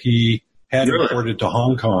machine that he had imported to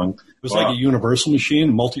Hong Kong. It was like a universal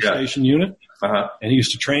machine, multi-station unit. Uh-huh. And he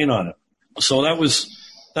used to train on it. So that was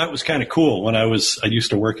kind of cool when I used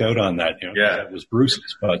to work out on that. It was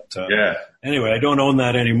Bruce's. But anyway, I don't own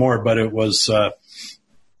that anymore. But it was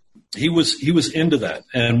he was into that.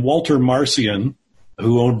 And Walter Marcian,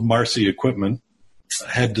 who owned Marcy Equipment,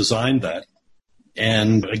 had designed that.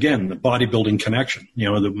 And again, the bodybuilding connection.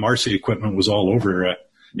 The Marcy Equipment was all over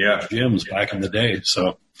gyms back in the day.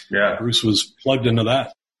 So Bruce was plugged into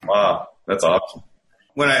that. Wow, that's awesome.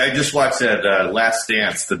 When I just watched that Last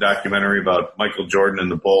Dance, the documentary about Michael Jordan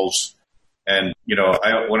and the Bulls, and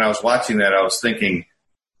when I was watching that, I was thinking,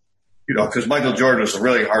 because Michael Jordan was a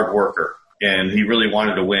really hard worker and he really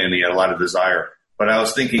wanted to win. He had a lot of desire, but I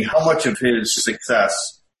was thinking how much of his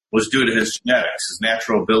success was due to his genetics, his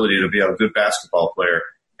natural ability to be a good basketball player,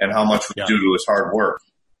 and how much was due to his hard work.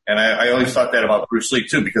 And I always thought that about Bruce Lee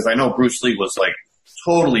too, because I know Bruce Lee was like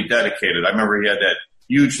totally dedicated. I remember he had that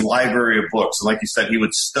huge library of books. And like you said, he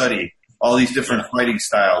would study all these different fighting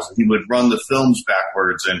styles. He would run the films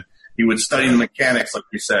backwards, and he would study the mechanics, like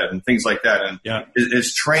you said, and things like that. And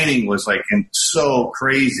his training was like so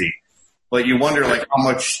crazy. But you wonder like how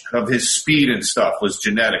much of his speed and stuff was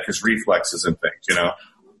genetic, his reflexes and things, you know?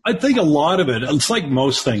 I think a lot of it, it's like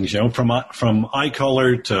most things, you know, from eye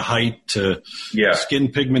color to height to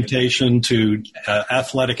skin pigmentation to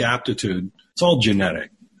athletic aptitude. It's all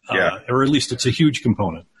genetic, or at least it's a huge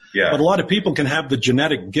component. Yeah. But a lot of people can have the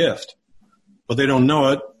genetic gift, but they don't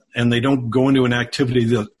know it, and they don't go into an activity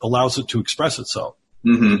that allows it to express itself.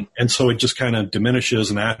 Mm-hmm. And so it just kind of diminishes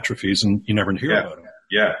and atrophies, and you never hear about it.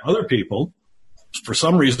 Yeah. Other people, for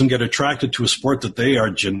some reason, get attracted to a sport that they are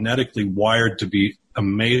genetically wired to be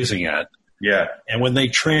amazing at. Yeah. And when they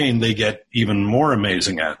train, they get even more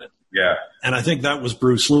amazing at it. Yeah. And I think that was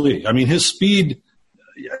Bruce Lee. I mean, his speed,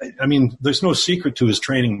 there's no secret to his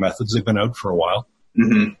training methods. They've been out for a while.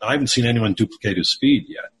 Mm-hmm. I haven't seen anyone duplicate his speed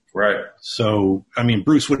yet. Right. So, I mean,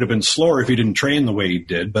 Bruce would have been slower if he didn't train the way he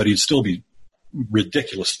did, but he'd still be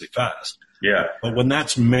ridiculously fast. Yeah. But when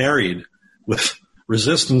that's married with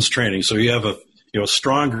resistance training, so you have a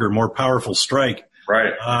stronger, more powerful strike,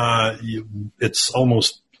 right? It's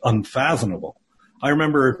almost unfathomable. I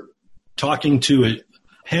remember talking to a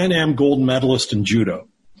Pan Am gold medalist in judo,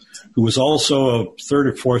 who was also a third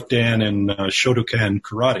or fourth dan in Shotokan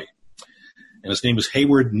karate, and his name was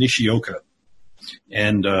Hayward Nishioka,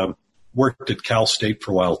 and worked at Cal State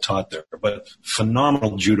for a while, taught there, but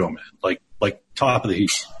phenomenal judo man, like top of the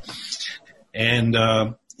heap. And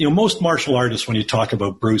most martial artists, when you talk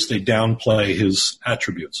about Bruce, they downplay his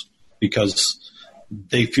attributes because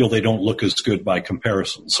they feel they don't look as good by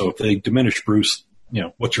comparison. So if they diminish Bruce,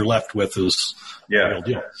 what you're left with is the real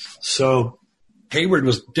deal. So Hayward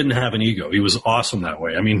didn't have an ego. He was awesome that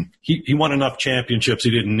way. I mean, he won enough championships. He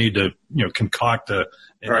didn't need to, concoct an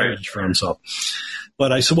image for himself.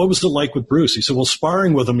 But I said, what was it like with Bruce? He said, well,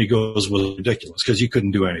 sparring with him, he goes, was ridiculous because you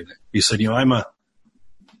couldn't do anything. He said, I'm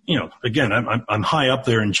high up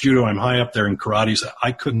there in judo. I'm high up there in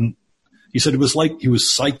karate. He said, it was like he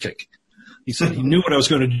was psychic. He said he knew what I was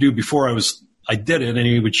going to do before I did it, and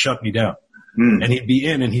he would shut me down. Mm. And he'd be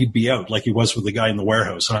in and he'd be out like he was with the guy in the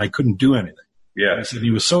warehouse, and I couldn't do anything. Yeah. He said he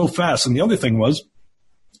was so fast. And the other thing was,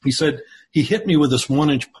 he said, he hit me with this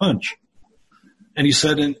 1-inch punch. And he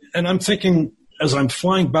said, and I'm thinking, as I'm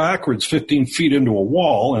flying backwards 15 feet into a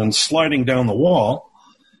wall and sliding down the wall,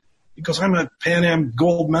 because I'm a Pan Am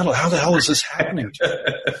gold medal. How the hell is this happening?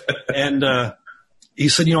 And he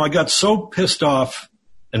said, I got so pissed off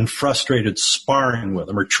and frustrated sparring with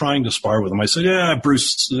him or trying to spar with him. I said, yeah,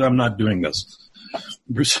 Bruce, I'm not doing this.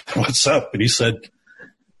 Bruce said, what's up? And he said,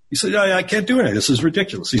 I can't do anything. This is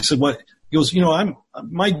ridiculous. He said, what? He goes,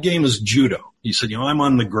 my game is judo. He said, I'm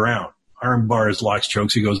on the ground, arm bars, locks,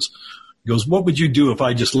 chokes. He goes, what would you do if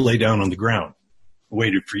I just lay down on the ground,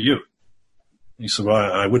 waited for you? He said, well,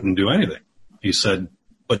 I wouldn't do anything. He said,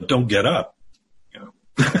 but don't get up.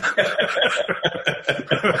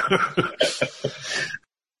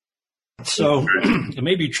 So it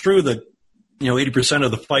may be true that, 80%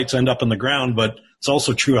 of the fights end up on the ground, but it's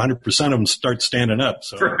also true 100% of them start standing up.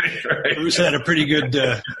 So right. Bruce had a pretty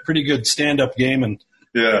good stand-up game, and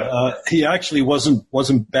he actually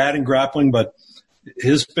wasn't bad in grappling, but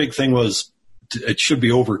his big thing was it should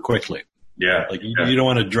be over quickly. Yeah. You don't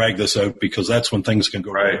want to drag this out because that's when things can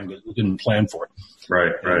go wrong that you didn't plan for.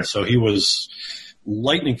 Right, right. And so he was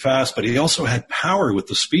lightning fast, but he also had power with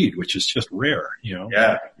the speed, which is just rare,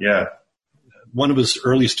 Yeah, yeah. One of his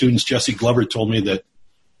early students, Jesse Glover, told me that,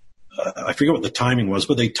 I forget what the timing was,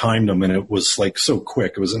 but they timed him and it was like so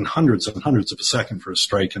quick. It was in hundreds and hundreds of a second for a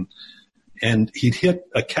strike. And he'd hit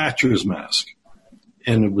a catcher's mask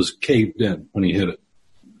and it was caved in when he hit it.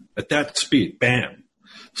 At that speed, bam.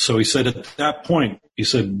 So he said at that point,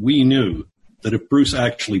 we knew that if Bruce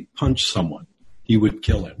actually punched someone, he would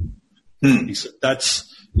kill him. He said, that's,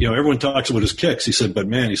 everyone talks about his kicks. He said, but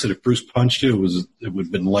man, if Bruce punched you, it would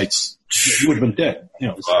have been lights. You would have been dead.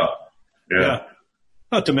 Yeah.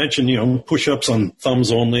 Not to mention, push-ups on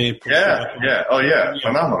thumbs only. Yeah. Oh yeah.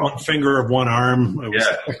 Phenomenal. One finger of one arm.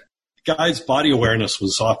 The guy's body awareness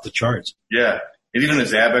was off the charts. Yeah. And even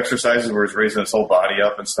his ab exercises where he's raising his whole body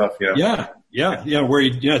up and stuff. Yeah. Yeah. Where he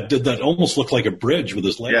did that almost look like a bridge with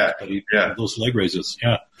his legs. Yeah. Those leg raises.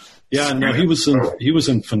 Yeah. Yeah. No, he was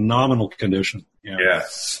in phenomenal condition. Yeah.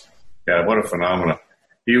 Yeah. What a phenomenon.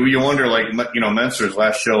 You wonder, Menser's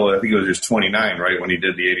last show, I think he was just 29, right? When he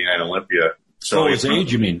did the 89 Olympia. So his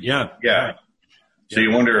age, you mean? Yeah. Yeah. So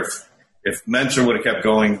you wonder if if Mentor would have kept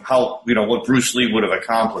going, how, what Bruce Lee would have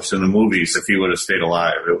accomplished in the movies if he would have stayed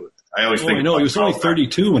alive. I always think. I know he was only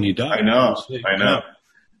 32 when he died. I know.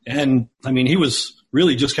 And I mean, he was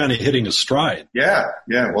really just kind of hitting his stride. Yeah.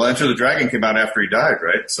 Well, Enter the Dragon came out after he died,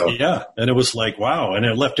 right? So yeah, and it was like, wow, and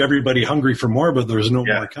it left everybody hungry for more, but there was no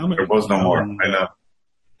more coming. There was no more. I know.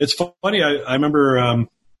 It's funny. I remember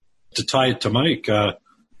to tie it to Mike.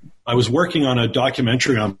 I was working on a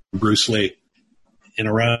documentary on Bruce Lee in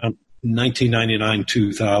around 1999,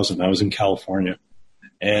 2000. I was in California,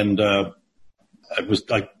 and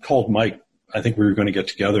I called Mike. I think we were going to get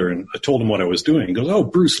together, and I told him what I was doing. He goes, "Oh,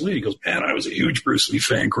 Bruce Lee." He goes, "Man, I was a huge Bruce Lee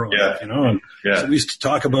fan growing up, And so we used to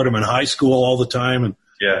talk about him in high school all the time. And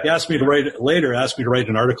he asked me to write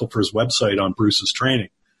an article for his website on Bruce's training,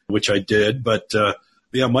 which I did. But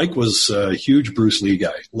Mike was a huge Bruce Lee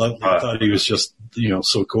guy. I thought he was just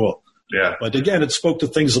so cool. Yeah. But again, it spoke to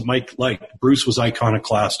things that Mike liked. Bruce was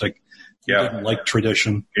iconoclastic. He didn't like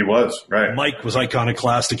tradition. He was, right. Mike was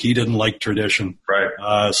iconoclastic. He didn't like tradition.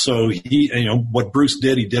 Right. So he, what Bruce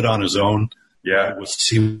did, he did on his own. Yeah.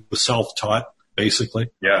 He was self-taught,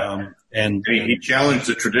 basically. Yeah. And he challenged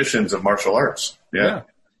the traditions of martial arts. Yeah.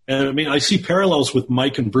 And I mean, I see parallels with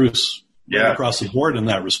Mike and Bruce across the board in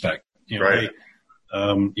that respect. Right.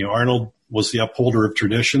 Arnold was the upholder of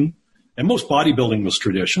tradition, and most bodybuilding was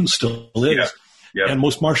tradition, still is. Yeah. And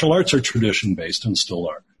most martial arts are tradition-based and still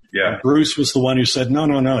are. Yeah. And Bruce was the one who said, no,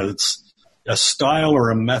 it's a style or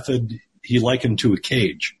a method he likened to a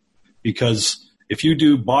cage. Because if you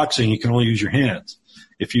do boxing, you can only use your hands.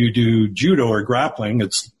 If you do judo or grappling,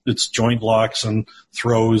 it's joint locks and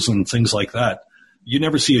throws and things like that. You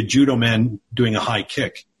never see a judo man doing a high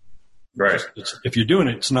kick. Right. If you're doing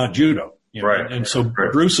it, it's not judo. Right. And so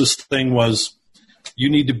Bruce's thing was, you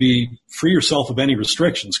need to free yourself of any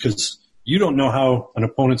restrictions, because you don't know how an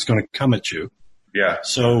opponent's going to come at you. Yeah.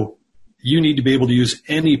 So you need to be able to use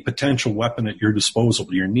any potential weapon at your disposal,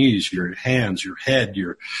 your knees, your hands, your head,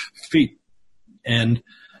 your feet. And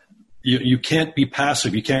you can't be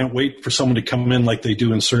passive. You can't wait for someone to come in like they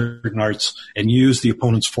do in certain arts and use the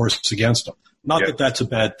opponent's force against them. Not that that's a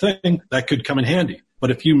bad thing. That could come in handy.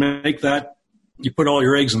 But if you make that, you put all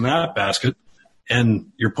your eggs in that basket,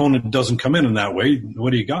 and your opponent doesn't come in that way,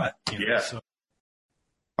 what do you got? So.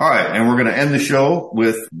 All right, and we're going to end the show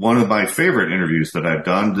with one of my favorite interviews that I've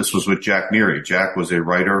done. This was with Jack Neary. Jack was a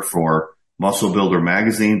writer for Muscle Builder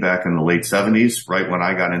magazine back in the late 70s, right when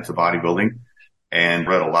I got into bodybuilding, and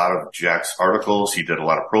read a lot of Jack's articles. He did a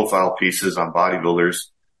lot of profile pieces on bodybuilders,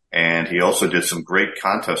 and he also did some great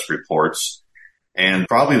contest reports. And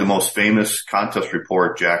probably the most famous contest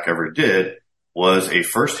report Jack ever did was a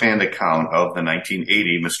first-hand account of the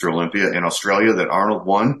 1980 Mr. Olympia in Australia that Arnold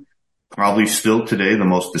won. Probably still today the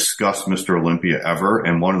most discussed Mr. Olympia ever,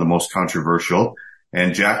 and one of the most controversial.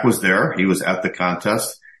 And Jack was there. He was at the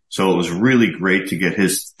contest. So it was really great to get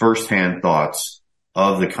his first-hand thoughts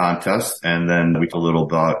of the contest. And then we talked a little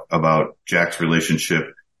bit about Jack's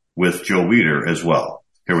relationship with Joe Weider as well.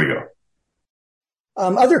 Here we go.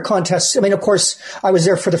 Other contests, I mean, of course, I was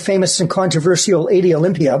there for the famous and controversial 80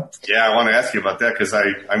 Olympia. Yeah, I want to ask you about that, because I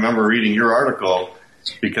remember reading your article,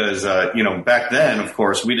 because, back then, of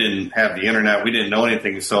course, we didn't have the internet. We didn't know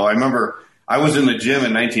anything. So I remember I was in the gym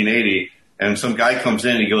in 1980, and some guy comes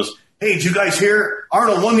in and he goes, "Hey, did you guys hear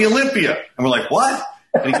Arnold won the Olympia?" And we're like, "What?"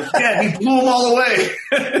 And he goes, "Yeah, he blew them all away."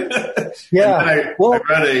 Yeah. I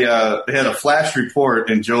read they had a flash report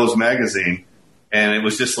in Joe's magazine, and it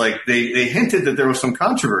was just like they hinted that there was some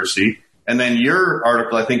controversy. And then your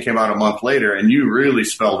article, I think, came out a month later, and you really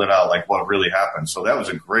spelled it out, like what really happened. So that was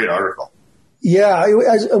a great article. Yeah,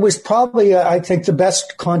 it was probably, I think, the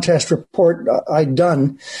best contest report I'd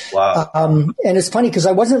done. Wow. And it's funny because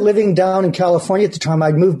I wasn't living down in California at the time.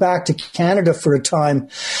 I'd moved back to Canada for a time.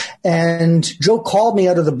 And Joe called me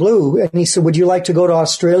out of the blue and he said, "Would you like to go to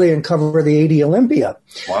Australia and cover the 80 Olympia?"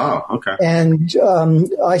 Wow. Okay. And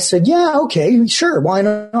I said, "Yeah, okay, sure. Why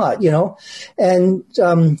not?" And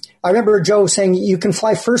I remember Joe saying, "You can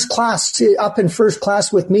fly first class, up in first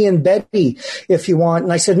class with me and Betty if you want."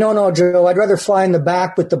 And I said, No, Joe, I'd rather fly in the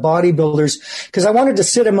back with the bodybuilders, because I wanted to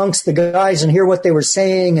sit amongst the guys and hear what they were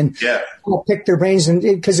saying and pick their brains, and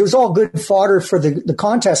because it was all good fodder for the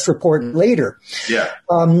contest report later. Yeah.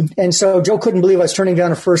 And so Joe couldn't believe I was turning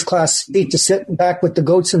down a first class seat to sit back with the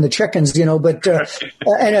goats and the chickens, but,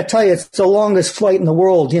 and I tell you, it's the longest flight in the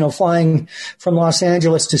world, flying from Los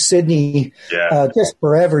Angeles to Sydney, just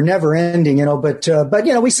forever, never ending, but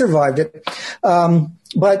we survived it.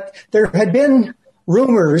 But there had been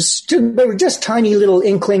rumors, they were just tiny little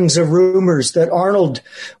inklings of rumors that Arnold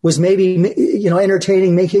was maybe,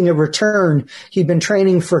 entertaining making a return. He'd been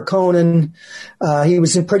training for Conan. He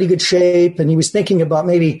was in pretty good shape, and he was thinking about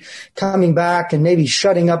maybe coming back and maybe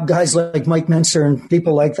shutting up guys like Mike Menser and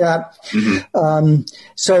people like that. Mm-hmm.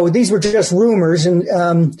 So these were just rumors. And,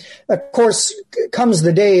 of course, comes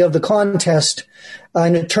the day of the contest,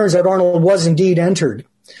 and it turns out Arnold was indeed entered.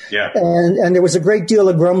 Yeah. And there was a great deal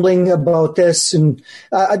of grumbling about this. And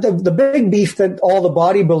the big beef that all the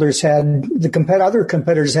bodybuilders had, other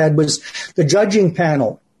competitors had, was the judging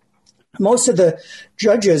panel. Most of the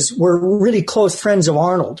judges were really close friends of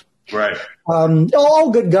Arnold. Right.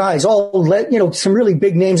 All good guys, some really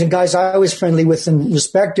big names and guys I was friendly with and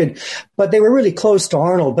respected, but they were really close to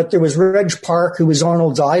Arnold. But there was Reg Park, who was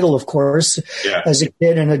Arnold's idol, of course, as a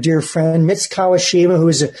kid and a dear friend. Mitz Kawashima, who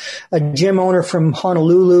was a gym owner from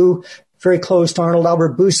Honolulu, very close to Arnold.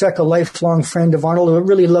 Albert Busek, a lifelong friend of Arnold, a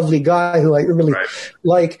really lovely guy who I really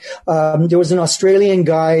like. There was an Australian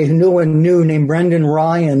guy who no one knew named Brendan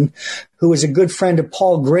Ryan, who was a good friend of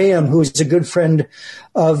Paul Graham, who was a good friend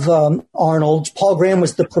of Arnold. Paul Graham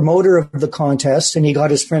was the promoter of the contest, and he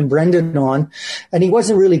got his friend Brendan on, and he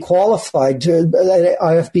wasn't really qualified to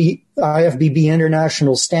IFBB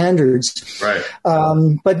international standards. Right.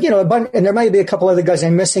 But, and there might be a couple other guys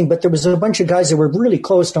I'm missing, but there was a bunch of guys that were really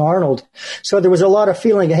close to Arnold. So there was a lot of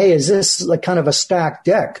feeling, hey, is this like kind of a stacked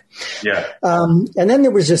deck? Yeah. And then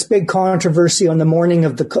there was this big controversy on the morning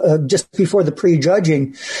of just before the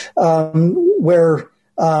pre-judging, where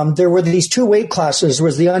there were these two weight classes. There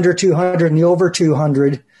was the under 200 and the over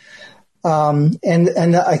 200.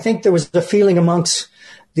 And I think there was the feeling amongst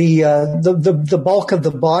the bulk of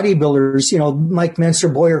the bodybuilders, Mike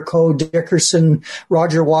Menser, Boyer Coe, Dickerson,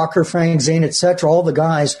 Roger Walker, Frank Zane, etc., all the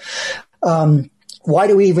guys. Why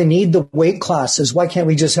do we even need the weight classes? Why can't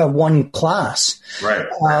we just have one class? Right.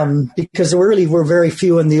 Because there really were very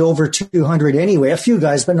few in the over 200 anyway. A few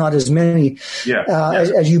guys, but not as many,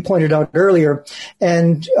 as you pointed out earlier.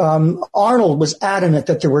 And Arnold was adamant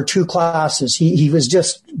that there were two classes. He was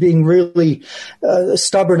just being really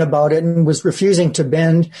stubborn about it and was refusing to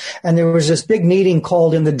bend. And there was this big meeting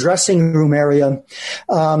called in the dressing room area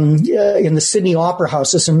in the Sydney Opera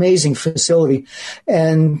House, this amazing facility.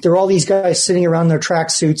 And there were all these guys sitting around their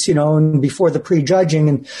tracksuits, and before the pre-judging,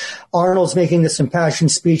 and Arnold's making this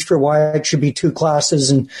impassioned speech for why it should be two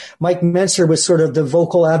classes, and Mike Menser was sort of the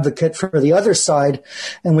vocal advocate for the other side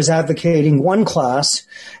and was advocating one class.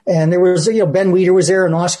 And there was, Ben Weeder was there,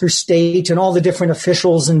 and Oscar State, and all the different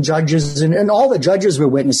officials and judges, and all the judges were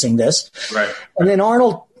witnessing this. Right. And then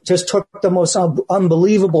Arnold just took the most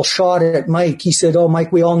unbelievable shot at Mike. He said, "Oh,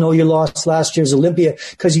 Mike, we all know you lost last year's Olympia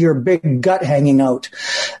because of your big gut hanging out."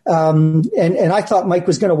 And I thought Mike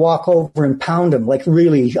was going to walk over and pound him. Like,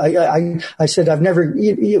 really, I said,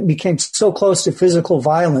 you became so close to physical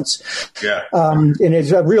violence. Yeah. And it's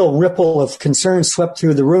a real ripple of concern swept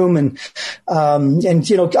through the room. And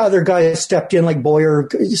other guys stepped in, like Boyer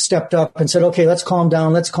stepped up and said, "Okay, let's calm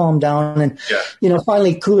down. And,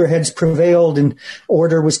 finally cooler heads prevailed and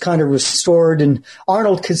order was kind of restored, and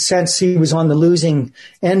Arnold could sense he was on the losing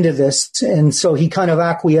end of this, and so he kind of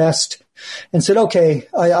acquiesced and said, "Okay,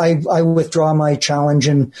 I withdraw my challenge,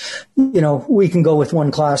 and we can go with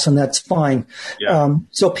one class, and that's fine." Yeah.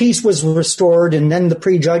 So peace was restored, and then the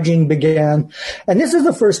pre-judging began, and this is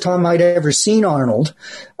the first time I'd ever seen Arnold,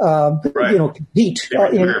 compete.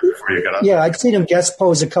 I'd seen him guest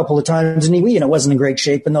pose a couple of times, and he, wasn't in great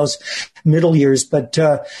shape in those middle years, but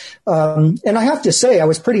and I have to say I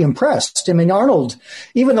was pretty impressed. I mean, Arnold,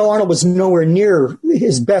 even though Arnold was nowhere near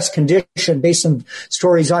his best condition, based on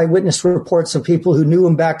stories, eyewitness reports of people who knew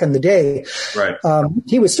him back in the day, right.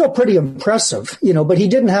 He was still pretty impressive, but he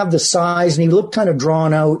didn't have the size, and he looked kind of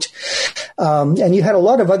drawn out. And you had a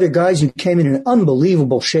lot of other guys who came in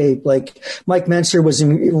unbelievable shape, like Mike Menser was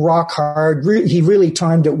in rock hard. He really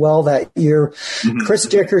timed it well that year. Mm-hmm. Chris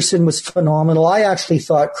Dickerson was phenomenal. I actually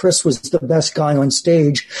thought Chris was the best guy on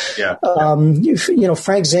stage. Yeah.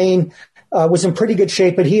 Frank Zane was in pretty good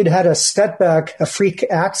shape, but he had had a setback, a freak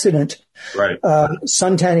accident. Right.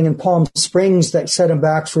 Suntanning in Palm Springs that set him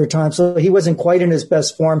back for a time. So he wasn't quite in his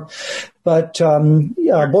best form. But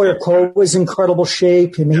Boyer Coe was in incredible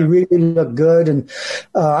shape, and he really looked good. And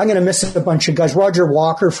I'm going to miss a bunch of guys. Roger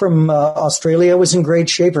Walker from Australia was in great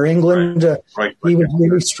shape, or England. Right. He was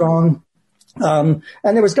really strong. And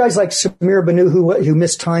there was guys like Samir Banu who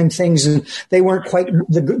mistimed things, and they weren't quite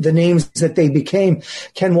the names that they became.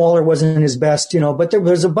 Ken Waller wasn't his best, but there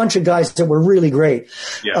was a bunch of guys that were really great.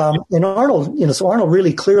 Yeah. And Arnold, so Arnold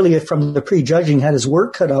really clearly from the prejudging had his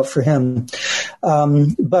work cut out for him.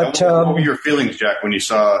 What were your feelings, Jack, when you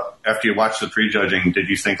saw, after you watched the prejudging, did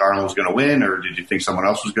you think Arnold was going to win, or did you think someone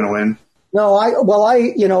else was going to win? No,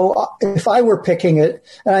 if I were picking it,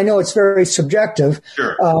 and I know it's very subjective,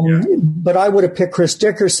 sure. But I would have picked Chris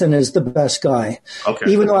Dickerson as the best guy. Okay.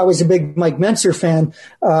 Even though I was a big Mike Mentzer fan,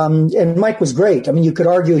 and Mike was great. I mean, you could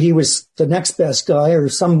argue he was the next best guy, or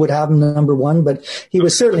some would have him number one, but he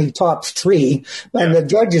was certainly top three. And the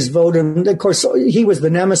judges voted, and of course, he was the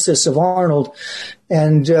nemesis of Arnold.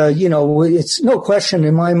 And, it's no question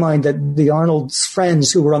in my mind that the Arnold's friends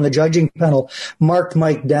who were on the judging panel marked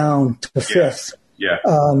Mike down to fifth. Yeah.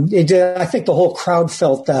 I think the whole crowd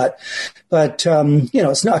felt that, but,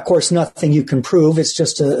 it's not, of course, nothing you can prove. It's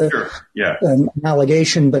just an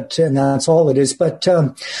allegation, and that's all it is. But,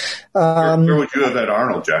 where would you have had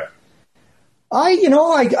Arnold, Jack? I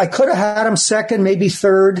could have had him second, maybe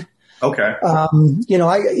third. Okay.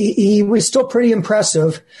 He was still pretty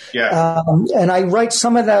impressive. Yeah. And I write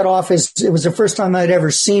some of that off as it was the first time I'd ever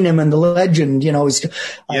seen him in the legend, which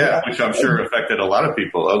I'm sure affected a lot of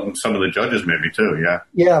people, some of the judges maybe too. Yeah.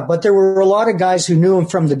 Yeah. But there were a lot of guys who knew him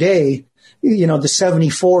from the day, the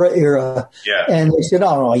 74 era. Yeah. And they said,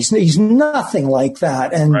 oh, no, he's nothing like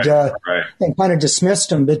that. And, and kind of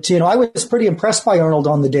dismissed him. But, I was pretty impressed by Arnold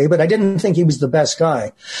on the day, but I didn't think he was the best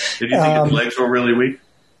guy. Did you think his legs were really weak?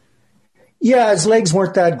 Yeah, his legs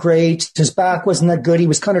weren't that great. His back wasn't that good. He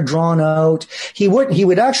was kind of drawn out. He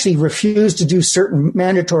would actually refuse to do certain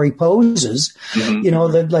mandatory poses. Mm-hmm.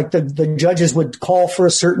 The judges would call for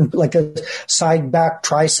a certain, like a side back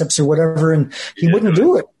triceps or whatever, and he wouldn't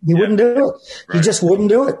do it. He wouldn't do it. Right. He just wouldn't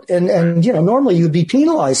do it. And normally you'd be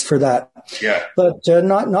penalized for that. Yeah. But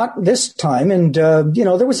not this time. And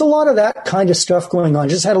there was a lot of that kind of stuff going on.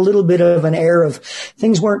 Just had a little bit of an air of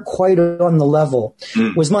things weren't quite on the level.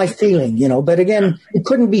 Was my feeling, But again, it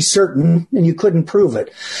couldn't be certain, and you couldn't prove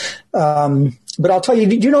it. But I'll tell you,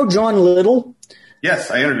 did you know John Little?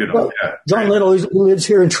 Yes, I interviewed him. Yeah. John Little, who lives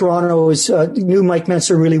here in Toronto, knew Mike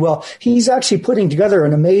Mentzer really well. He's actually putting together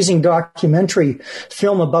an amazing documentary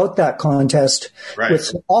film about that contest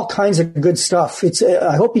with all kinds of good stuff.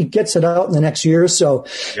 I hope he gets it out in the next year or so.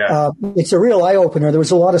 Yeah. It's a real eye opener. There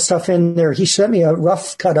was a lot of stuff in there. He sent me a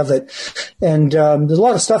rough cut of it, and there's a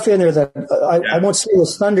lot of stuff in there that I won't say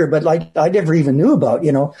was thunder, but I never even knew about.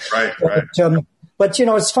 Right. But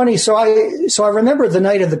it's funny. So I remember the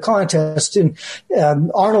night of the contest, and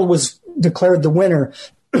Arnold was declared the winner.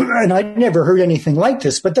 And I'd never heard anything like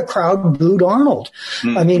this, but the crowd booed Arnold.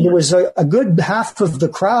 Mm-hmm. I mean, there was a good half of the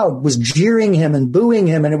crowd was jeering him and booing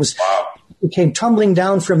him, and it came tumbling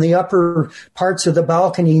down from the upper parts of the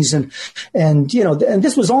balconies, and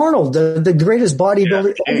this was Arnold, the greatest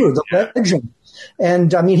bodybuilder ever, the legend.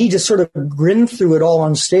 And I mean, he just sort of grinned through it all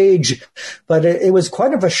on stage, but it was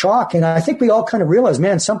quite of a shock. And I think we all kind of realized,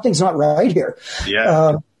 man, something's not right here.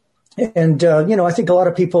 Yeah. I think a lot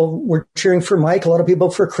of people were cheering for Mike, a lot of people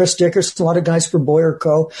for Chris Dickerson, a lot of guys for Boyer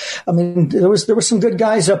Co. I mean, there were some good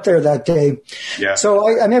guys up there that day. Yeah. So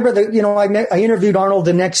I remember that, I interviewed Arnold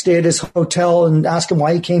the next day at his hotel and asked him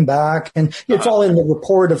why he came back. And it's all in the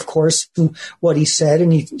report, of course, what he said.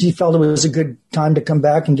 And he felt it was a good time to come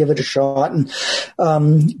back and give it a shot. And,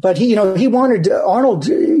 but he wanted Arnold,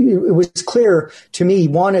 it was clear to me,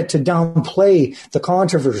 wanted to downplay the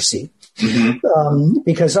controversy. Mm-hmm.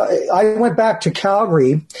 Because I went back to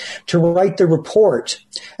Calgary to write the report,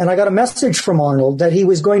 and I got a message from Arnold that he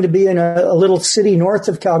was going to be in a little city north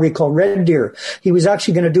of Calgary called Red Deer. He was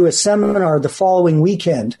actually going to do a seminar the following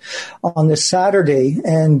weekend on this Saturday,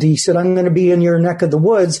 and he said, I'm going to be in your neck of the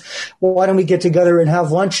woods. Well, why don't we get together and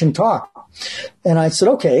have lunch and talk? And I said,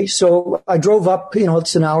 okay. So I drove up,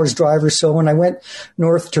 it's an hour's drive or so, and I went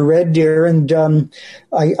north to Red Deer, and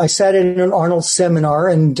I sat in an Arnold seminar,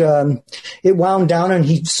 and it wound down, and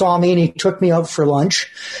he saw me and he took me out for lunch.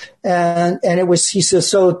 And he says,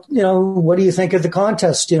 so, what do you think of the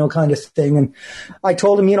contest, kind of thing. And I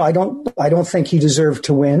told him, I don't think he deserved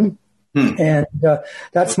to win. And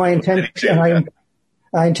that's my intention. And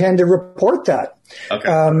I intend to report that. Okay.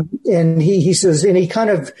 And he says, and he kind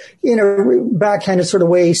of, in a backhanded sort of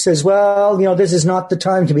way, he says, well, this is not the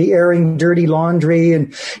time to be airing dirty laundry.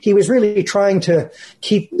 And he was really trying to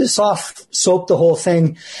keep soft soap the whole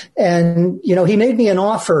thing. And, he made me an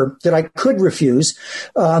offer that I could refuse.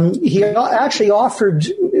 He actually offered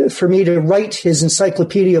for me to write his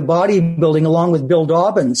Encyclopedia of Bodybuilding along with Bill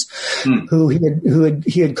Dobbins, who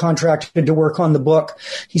he had contracted to work on the book.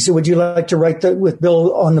 He said, would you like to write with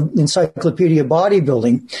Bill on the Encyclopedia of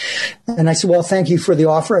Bodybuilding? And I said, well, thank you for the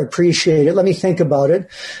offer. I appreciate it. Let me think about it.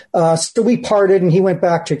 So we parted, and he went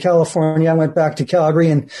back to California. I went back to Calgary,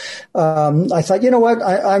 and I thought, you know what?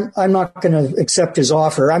 I'm not going to accept his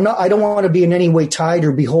offer. I don't want to be in any way tied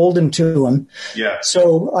or beholden to him. Yeah.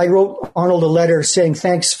 So I wrote Arnold a letter saying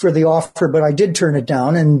thanks for the offer, but I did turn it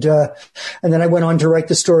down. And then I went on to write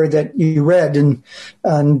the story that you read. And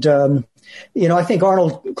I think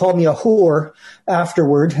Arnold called me a whore after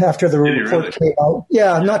the report came out.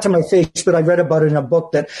 Yeah, not to my face, but I read about it in a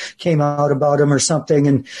book that came out about him or something.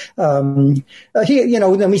 And,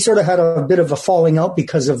 then we sort of had a bit of a falling out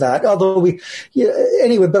because of that. Although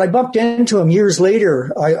but I bumped into him years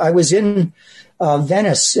later. I was in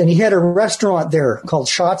Venice, and he had a restaurant there called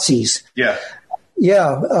Schatzi's. Yeah.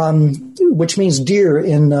 Yeah, which means deer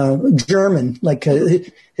in German. Like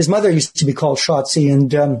his mother used to be called Schatzi,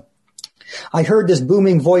 and I heard this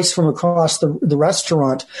booming voice from across the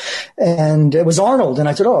restaurant, and it was Arnold. And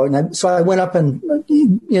I said, oh, so I went up and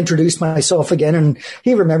introduced myself again, and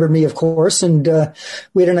he remembered me, of course. And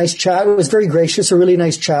we had a nice chat. It was very gracious, a really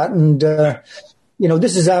nice chat. And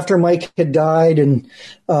this is after Mike had died, and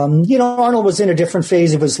Arnold was in a different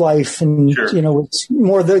phase of his life, and sure. It's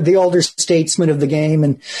more the older statesman of the game,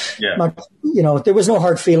 and there was no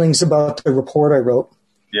hard feelings about the report I wrote.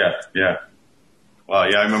 Yeah. Well,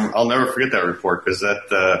 yeah, I remember. I'll never forget that report, because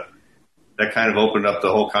that kind of opened up the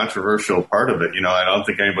whole controversial part of it. I don't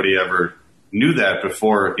think anybody ever knew that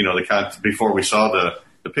before. Before we saw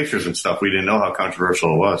the pictures and stuff, we didn't know how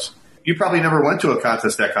controversial it was. You probably never went to a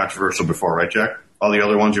contest that controversial before, right, Jack? All the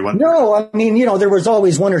other ones you went to? No, I mean, there was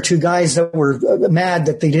always one or two guys that were mad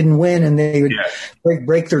that they didn't win, and they would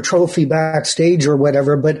break their trophy backstage or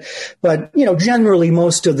whatever. But generally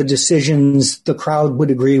most of the decisions the crowd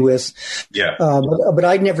would agree with. Yeah. But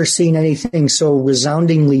I'd never seen anything so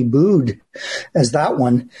resoundingly booed as that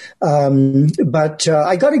one. But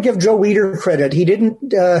I got to give Joe Weider credit. He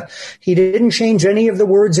didn't change any of the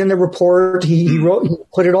words in the report. He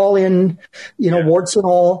put it all in, warts and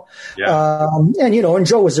all. Yeah. And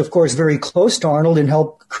Joe was, of course, very close to Arnold and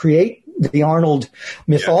helped create the Arnold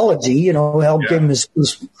mythology, helped give him his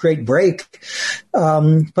great break.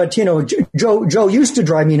 But Joe used to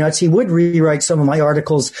drive me nuts. He would rewrite some of my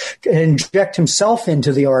articles and inject himself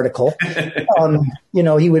into the article.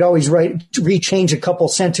 He would always rechange a couple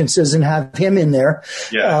sentences and have him in there.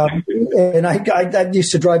 Yeah. And that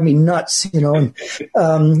used to drive me nuts, but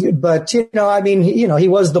he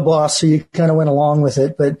was the boss, so you kind of went along with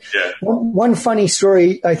it. But one funny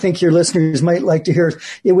story I think your listeners might like to hear.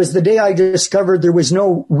 It was the day I discovered there was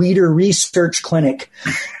no Weider research clinic.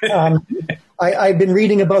 I've been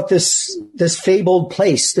reading about this fabled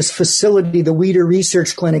place, this facility, the Weider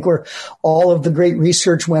Research Clinic, where all of the great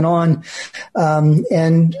research went on.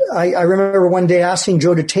 And I remember one day asking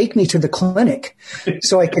Joe to take me to the clinic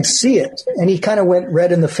so I could see it. And he kind of went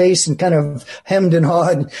red in the face and kind of hemmed and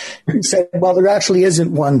hawed and said, well, there actually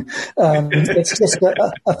isn't one. It's just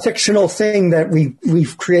a fictional thing that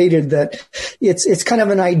we've created, that it's kind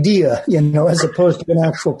of an idea, as opposed to an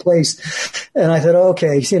actual place. And I thought,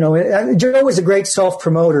 okay, Joe was a great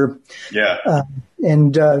self-promoter. Yeah. I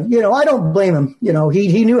don't blame him.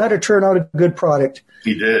 He knew how to turn out a good product.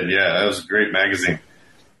 He did. Yeah. That was a great magazine.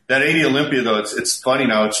 That 80 Olympia, though, it's funny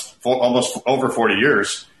now. It's almost over 40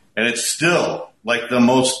 years, and it's still like the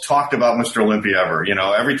most talked about Mr. Olympia ever.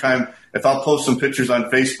 Every time, if I'll post some pictures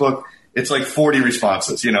on Facebook, it's like 40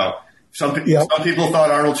 responses. Some people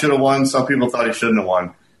thought Arnold should have won. Some people thought he shouldn't have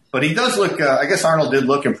won. But he does look, I guess Arnold did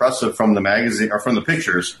look impressive from the magazine, or from the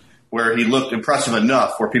pictures, where he looked impressive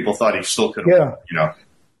enough where people thought he still could have won,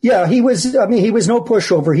 Yeah, he was no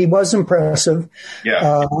pushover. He was impressive.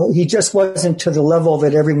 Yeah. He just wasn't to the level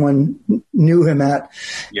that everyone knew him at.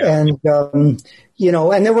 Yeah. And,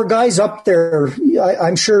 and there were guys up there.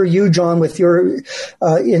 I'm sure you, John, with your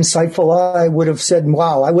insightful eye, would have said,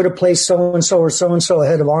 wow, I would have placed so-and-so or so-and-so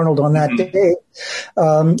ahead of Arnold on that day.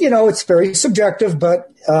 It's very subjective, but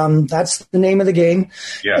that's the name of the game.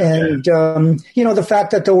 Yeah. And, the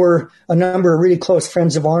fact that there were a number of really close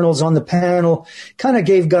friends of Arnold's on the panel kind of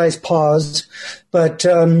gave guys pause. But,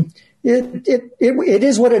 It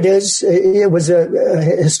is what it is. It was a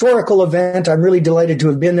historical event. I'm really delighted to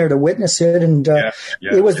have been there to witness it. And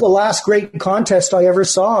it was the last great contest I ever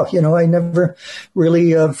saw. You know, I never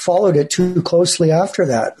really followed it too closely after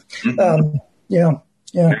that. Mm-hmm. Yeah.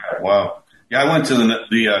 Wow. Yeah, I went to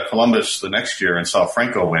the Columbus the next year and saw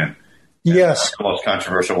Franco win. Yes. The most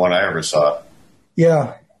controversial one I ever saw.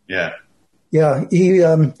 Yeah. Yeah. Yeah.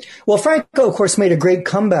 Well, Franco, of course, made a great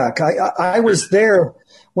comeback. I was there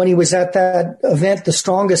when he was at that event, the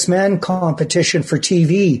Strongest Man competition for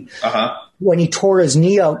TV, when he tore his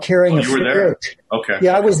knee out carrying a fridge. You were there? Okay.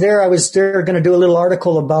 Yeah, I was there. I was there going to do a little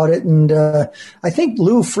article about it. And I think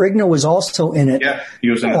Lou Ferrigno was also in it. Yeah, he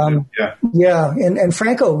was in it too. Yeah. Yeah, and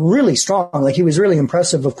Franco really strong. Like, he was really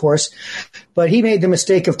impressive, of course. But he made the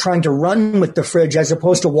mistake of trying to run with the fridge as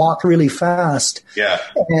opposed to walk really fast. Yeah.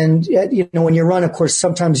 And, you know, when you run, of course,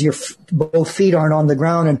 sometimes your both feet aren't on the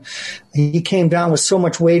ground. And he came down with so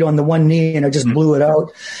much weight on the one knee, and it just blew it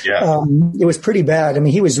out. Yeah. It was pretty bad. I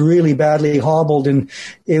mean, he was really badly hobbled, and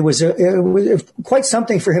it was quite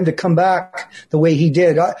something for him to come back the way he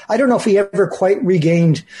did. I don't know if he ever quite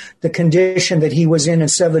regained the condition that he was in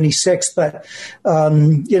 76, but,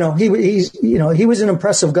 you know, he was an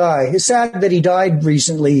impressive guy. It's sad that he died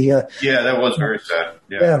recently. Yeah, that was very sad.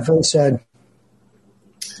 Yeah, very sad.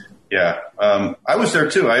 Yeah. I was there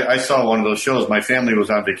too. I saw one of those shows. My family was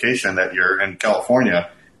on vacation that year in California,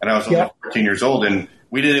 and I was only 14 years old, and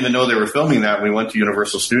we didn't even know they were filming that. We went to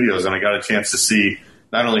Universal Studios, and I got a chance to see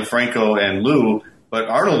not only Franco and Lou, but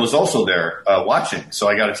Arnold was also there watching. So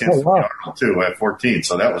I got a chance to see Arnold too at 14.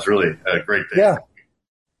 So that was really a great day. Yeah.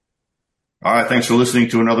 All right. Thanks for listening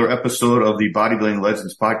to another episode of the Bodybuilding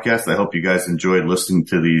Legends Podcast. I hope you guys enjoyed listening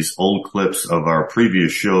to these old clips of our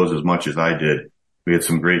previous shows as much as I did. We had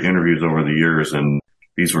some great interviews over the years, and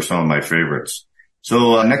these were some of my favorites.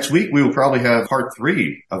 So next week, we will probably have part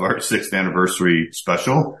 3 of our 6th anniversary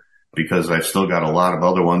special, because I've still got a lot of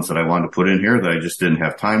other ones that I wanted to put in here that I just didn't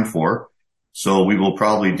have time for. So we will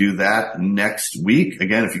probably do that next week.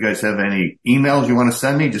 Again, if you guys have any emails you want to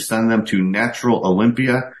send me, just send them to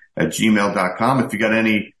naturalolympia@gmail.com. If you got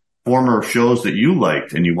any former shows that you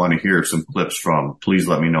liked and you want to hear some clips from, please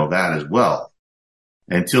let me know that as well.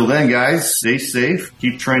 Until then, guys, stay safe,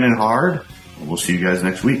 keep training hard, and we'll see you guys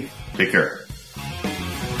next week. Take care.